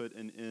ways put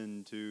an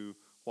end to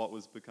what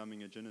was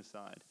becoming a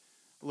genocide.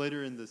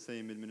 Later in the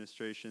same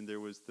administration, there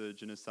was the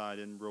genocide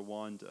in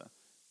Rwanda.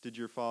 Did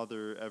your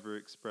father ever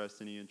express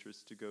any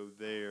interest to go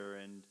there,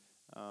 and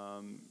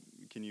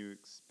can you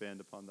expand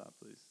upon that,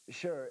 please?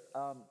 Sure.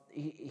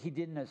 He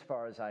didn't, as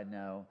far as I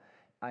know.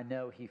 I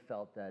know he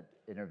felt that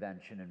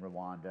intervention in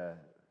Rwanda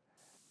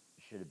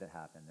should have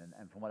happened.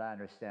 And from what I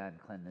understand,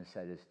 Clinton has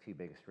said his two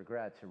biggest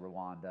regrets are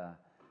Rwanda,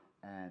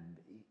 and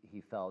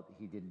he felt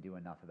he didn't do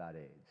enough about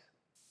AIDS.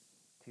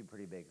 Two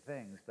pretty big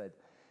things, but,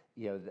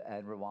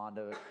 and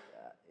Rwanda,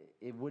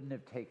 it wouldn't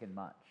have taken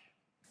much.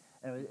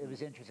 And it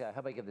was interesting. I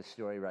hope I get the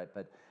story right,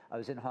 but I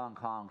was in Hong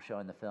Kong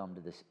showing the film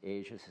to this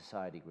Asia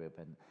Society group,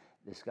 and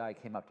this guy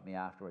came up to me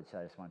afterwards and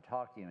said, I just want to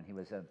talk to you. And he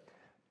was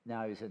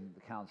now he's in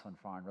the Council on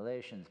Foreign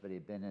Relations, but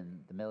he'd been in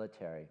the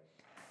military.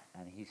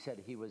 And he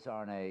said he was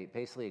on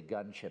basically a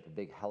gunship, a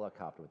big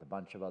helicopter with a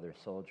bunch of other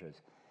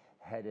soldiers,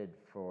 headed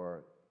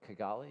for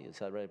Kigali. Is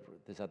that right?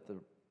 Is that the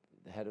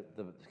head of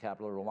the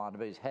capital of Rwanda?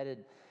 But he's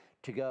headed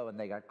to go, and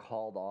they got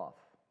called off.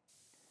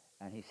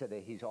 And he said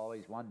that he's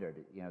always wondered,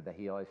 that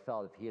he always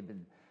felt if he had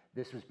been,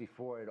 this was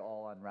before it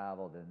all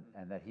unraveled,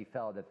 and that he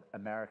felt if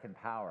American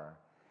power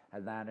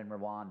had landed in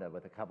Rwanda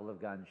with a couple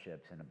of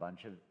gunships and a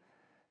bunch of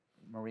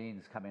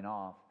Marines coming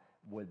off,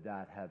 would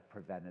that have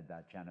prevented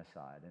that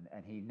genocide?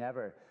 And he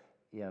never,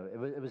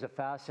 it was a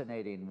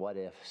fascinating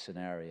what-if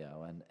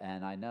scenario.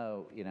 And I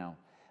know,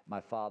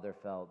 my father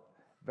felt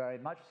very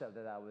much so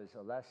that was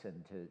a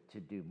lesson to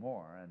do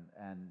more.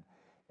 And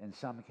in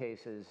some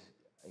cases,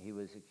 he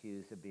was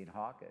accused of being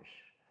hawkish,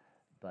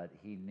 but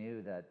he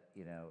knew that,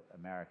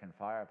 American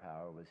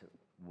firepower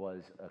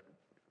was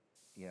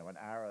an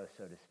arrow,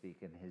 so to speak,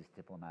 in his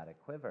diplomatic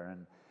quiver.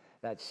 And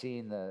that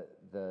scene,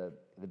 the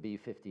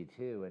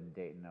B-52 in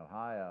Dayton,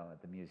 Ohio,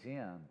 at the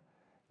museum,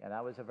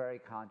 that was a very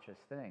conscious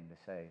thing to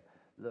say,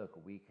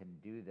 look, we can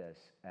do this.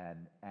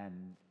 And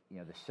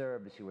the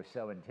Serbs, who were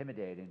so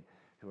intimidating,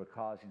 who were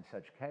causing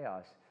such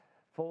chaos,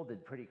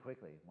 folded pretty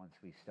quickly once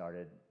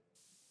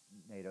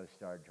NATO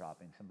started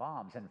dropping some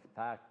bombs. And in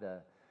fact,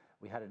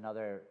 we had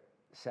another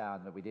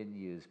sound that we didn't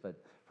use, but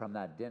from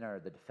that dinner,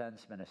 the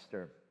defense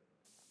minister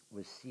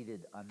was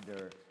seated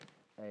under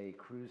a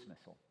cruise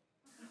missile.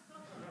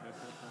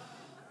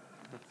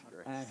 That's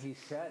great. And he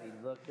said, he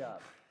looked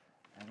up,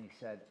 and he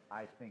said,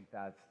 I think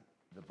that's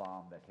the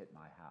bomb that hit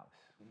my house.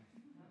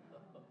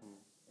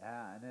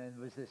 Yeah, and then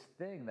it was this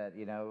thing that,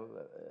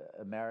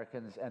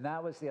 Americans, and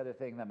that was the other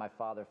thing that my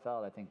father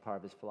felt, I think part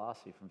of his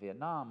philosophy from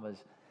Vietnam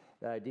was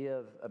the idea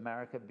of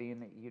America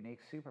being a unique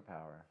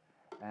superpower.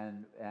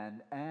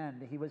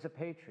 And he was a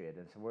patriot.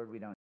 It's a word we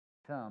don't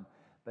film,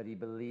 but he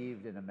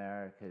believed in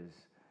America's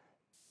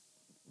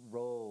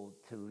role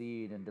to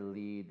lead and to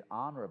lead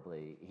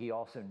honorably. He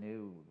also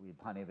knew we had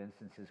plenty of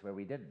instances where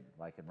we didn't,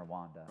 like in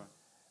Rwanda. Right.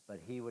 But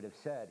he would have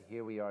said,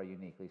 here we are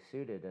uniquely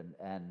suited.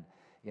 And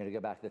to go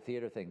back to the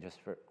theater thing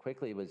just for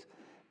quickly, was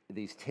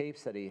these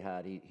tapes that he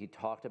had, he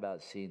talked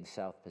about seeing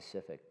South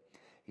Pacific.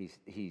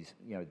 He's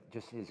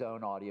just his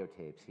own audio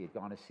tapes. He had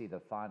gone to see the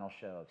final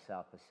show of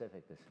South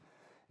Pacific, this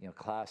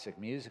classic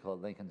musical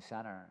at Lincoln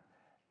Center,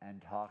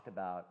 and talked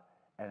about,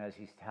 and as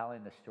he's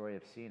telling the story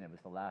of seeing it, was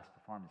the last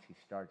performance, he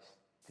starts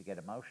to get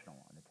emotional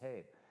on the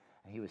tape.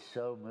 And he was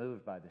so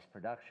moved by this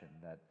production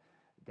that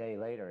a day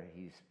later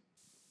he's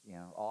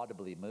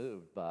audibly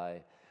moved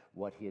by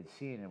what he had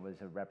seen. It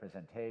was a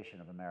representation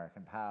of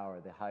American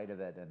power, the height of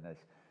it, and this,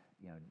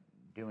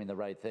 doing the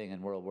right thing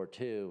in World War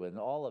II, and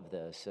all of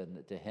this,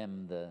 and to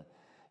him the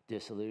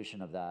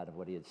disillusion of that, of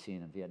what he had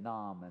seen in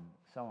Vietnam and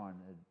so on,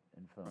 had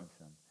influenced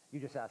him. You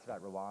just asked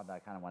about Rwanda. I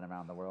kind of went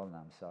around the world, and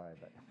I'm sorry,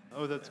 but.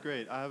 Oh, that's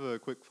great. I have a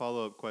quick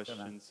follow-up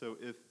question. So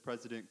if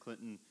President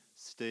Clinton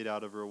stayed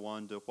out of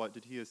Rwanda, what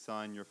did he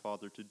assign your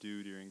father to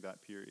do during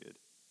that period?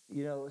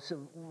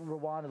 So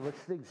Rwanda,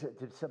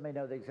 did somebody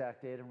know the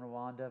exact date in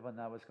Rwanda when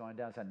that was going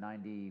down? Is that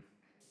 90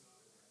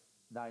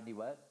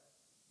 what?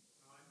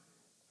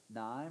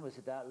 9? Was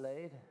it that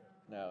late?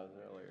 No, it was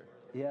earlier.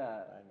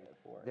 Yeah.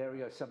 94. There we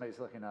go. Somebody's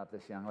looking up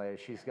this young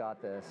lady. She's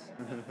got this.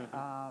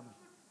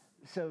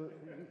 So,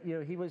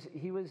 he was,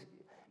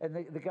 and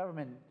the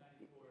government.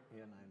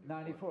 Yeah,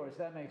 94. So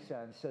that makes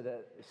sense.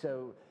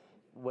 So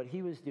what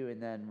he was doing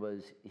then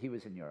was he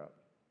was in Europe,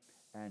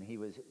 and he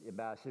was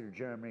ambassador to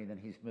Germany. Then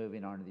he's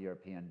moving on to the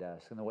European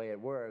desk. And the way it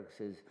works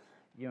is,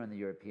 you're in the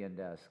European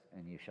desk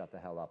and you shut the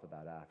hell up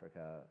about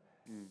Africa.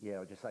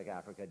 Just like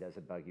Africa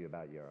doesn't bug you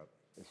about Europe.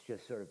 It's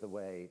just sort of the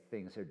way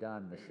things are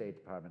done in the State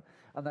Department,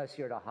 unless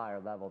you're at a higher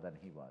level than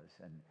he was.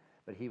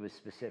 But he was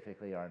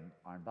specifically on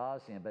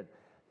Bosnia. But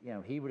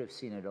he would have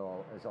seen it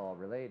all as all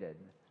related,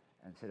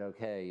 and said,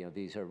 okay,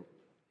 these are,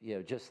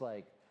 just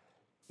like,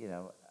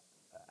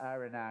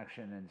 our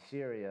inaction in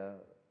Syria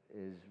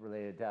is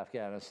related to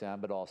Afghanistan,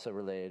 but also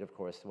related, of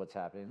course, to what's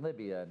happening in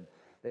Libya, and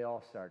they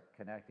all start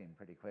connecting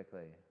pretty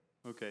quickly.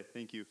 Okay,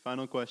 thank you.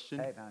 Final question.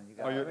 Hey, man, you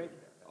got it.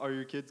 Are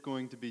your kids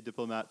going to be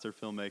diplomats or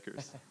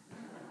filmmakers?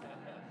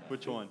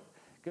 Which one?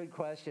 Good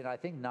question. I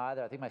think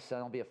neither. I think my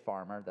son will be a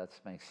farmer. That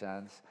makes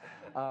sense.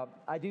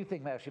 I do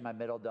think actually my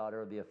middle daughter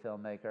will be a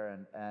filmmaker,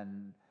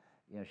 and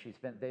you know,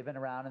 they've been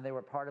around and they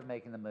were part of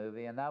making the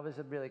movie, and that was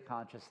a really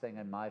conscious thing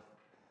in my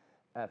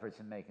efforts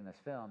in making this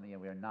film. You know,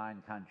 we were in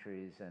 9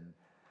 countries, and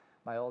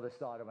my oldest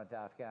daughter went to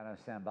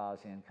Afghanistan,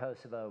 Bosnia, and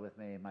Kosovo with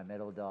me. My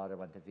middle daughter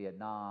went to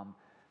Vietnam.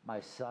 My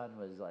son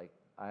was like,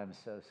 I am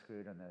so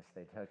screwed on this.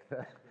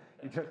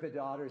 He took the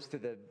daughters to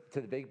the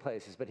big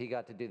places, but he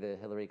got to do the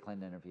Hillary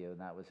Clinton interview, and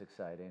that was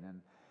exciting.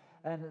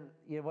 And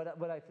you know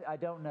what I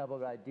don't know, but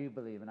what I do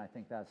believe, and I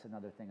think that's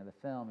another thing of the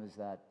film, is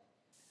that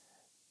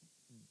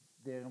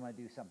they're going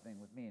to do something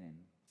with meaning.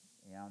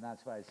 You know, and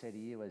that's why I say to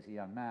you as a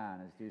young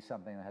man, is do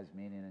something that has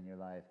meaning in your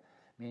life,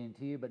 meaning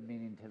to you, but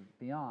meaning to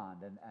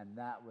beyond. And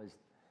that was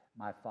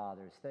my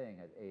father's thing.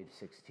 At age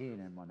 16,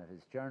 in one of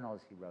his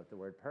journals, he wrote the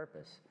word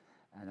purpose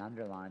and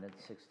underlined it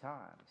 6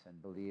 times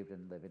and believed in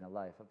living a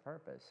life of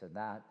purpose. And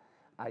that,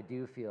 I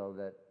do feel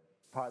that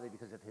partly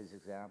because of his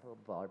example,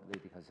 partly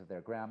because of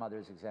their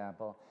grandmother's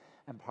example,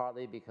 and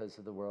partly because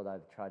of the world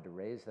I've tried to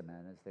raise them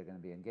in, is they're going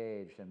to be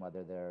engaged, and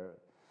whether they're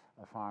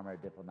a farmer, a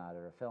diplomat,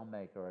 or a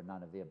filmmaker, or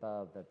none of the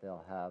above, that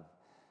they'll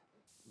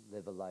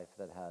live a life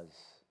that has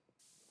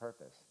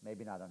purpose.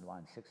 Maybe not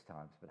underlined 6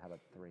 times, but how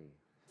about 3?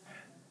 Thank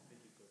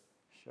you, sir.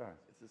 Sure.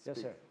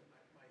 Yes, sir.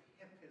 My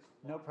hip is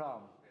No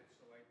problem.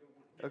 so I don't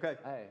want Okay.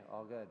 Hey,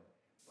 all good.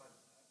 But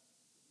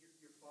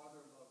your father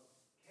loved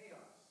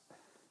chaos.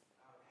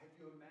 Have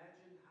you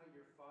imagined how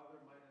your father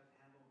might have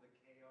handled the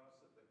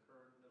chaos of the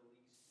current Middle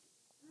East?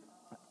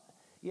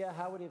 Yeah,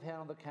 how would he have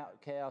handled the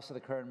chaos of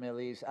the current Middle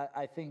East?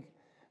 I think,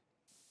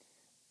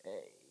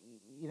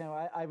 you know,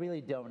 I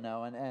really don't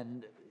know.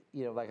 And,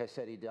 you know, like I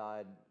said, he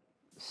died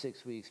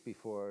 6 weeks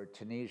before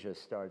Tunisia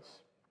starts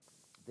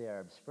the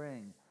Arab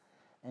Spring.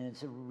 And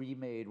it's a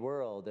remade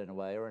world in a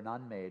way, or an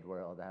unmade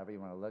world, however you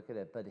want to look at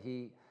it. But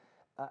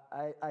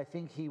I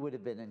think he would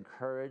have been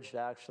encouraged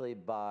actually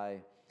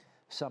by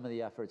some of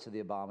the efforts of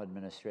the Obama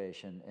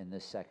administration in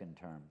this second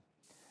term.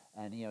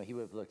 And, you know, he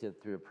would have looked at it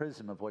through a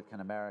prism of what can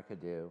America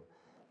do.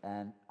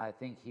 And I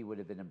think he would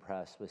have been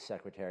impressed with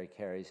Secretary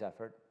Kerry's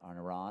effort on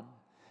Iran,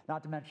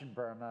 not to mention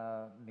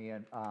Burma,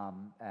 Myanmar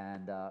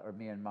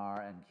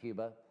and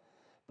Cuba.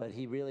 But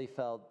he really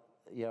felt,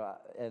 you know,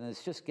 and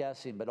it's just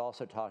guessing, but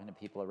also talking to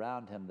people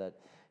around him, that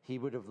he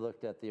would have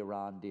looked at the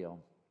Iran deal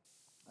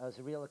as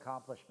a real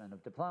accomplishment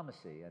of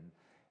diplomacy. And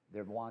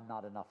there, 1,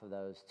 not enough of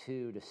those.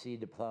 2, to see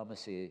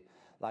diplomacy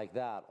like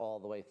that all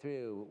the way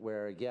through,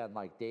 where again,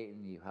 like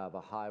Dayton, you have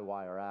a high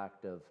wire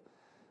act of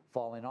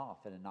falling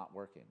off and it not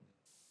working.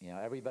 You know,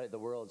 everybody, the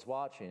world's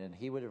watching, and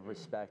he would have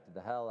respected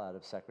the hell out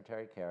of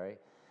Secretary Kerry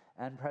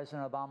and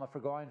President Obama for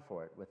going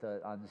for it with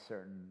an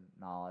uncertain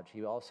knowledge.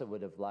 He also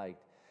would have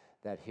liked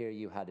that here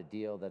you had a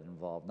deal that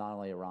involved not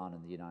only Iran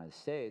and the United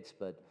States,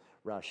 but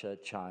Russia,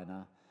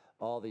 China,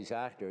 all these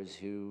actors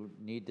who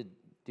need to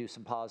do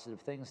some positive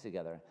things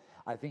together.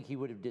 I think he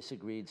would have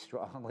disagreed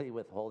strongly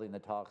with holding the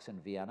talks in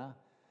Vienna.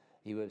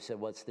 He would have said,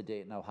 what's the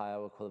Dayton,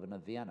 Ohio equivalent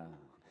of Vienna?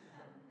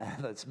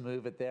 And let's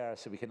move it there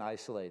so we can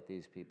isolate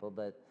these people.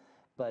 But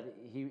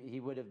he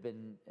would have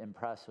been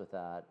impressed with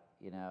that,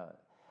 you know.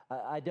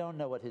 I don't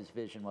know what his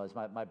vision was.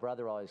 My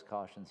brother always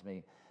cautions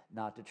me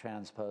not to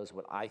transpose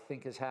what I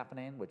think is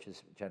happening, which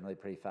is generally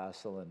pretty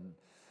facile and,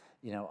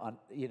 you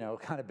know,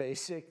 kind of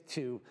basic,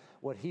 to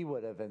what he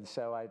would have. And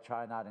so I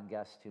try not and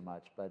guess too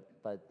much. But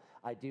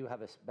I do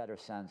have a better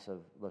sense of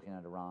looking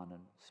at Iran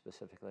and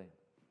specifically.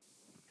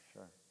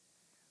 Sure.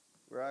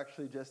 We're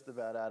actually just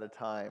about out of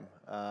time.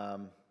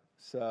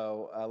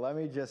 So let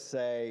me just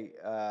say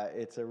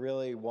it's a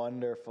really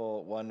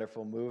wonderful,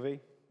 wonderful movie.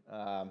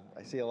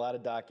 I see a lot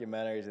of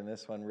documentaries, and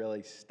this one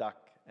really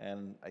stuck,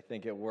 and I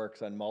think it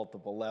works on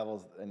multiple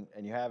levels. And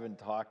you haven't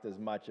talked as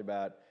much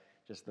about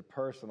just the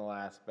personal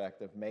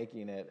aspect of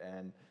making it,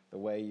 and the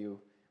way you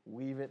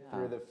weave it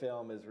through the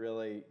film is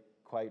really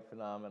quite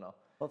phenomenal.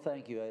 Well,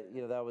 thank you.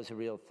 You know, that was a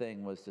real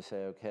thing, was to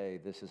say, okay,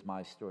 this is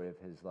my story of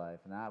his life,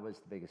 and that was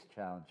the biggest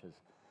challenge. As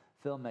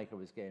filmmaker,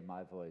 was getting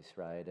my voice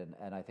right,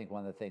 and I think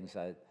one of the things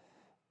I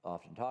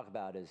often talk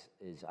about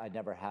is I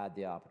never had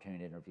the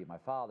opportunity to interview my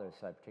father,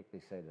 so I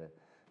particularly say to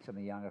some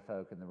of the younger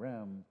folk in the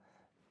room,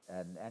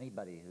 and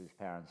anybody whose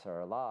parents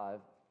are alive,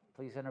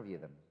 please interview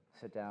them.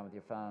 Sit down with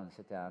your phone,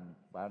 sit down,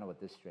 well, I don't know what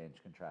this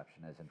strange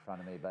contraption is in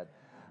front of me, but,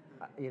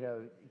 you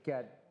know,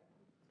 get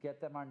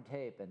them on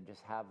tape and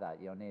just have that.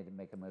 You don't need to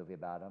make a movie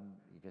about them.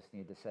 You just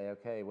need to say,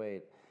 okay,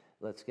 wait,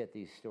 let's get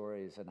these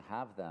stories and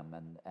have them,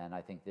 and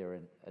I think they're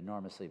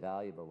enormously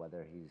valuable,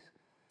 whether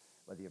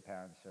your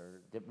parents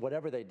are,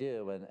 whatever they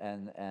do,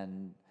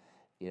 and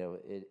you know,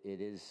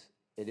 it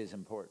is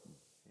important.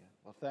 Yeah.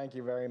 Well, thank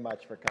you very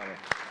much for coming.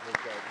 It was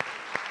great.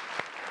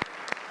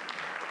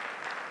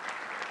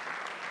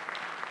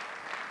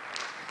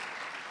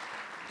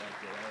 Thank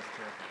you. That was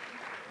terrific.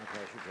 My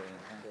pleasure, Julian.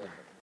 Thank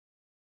you.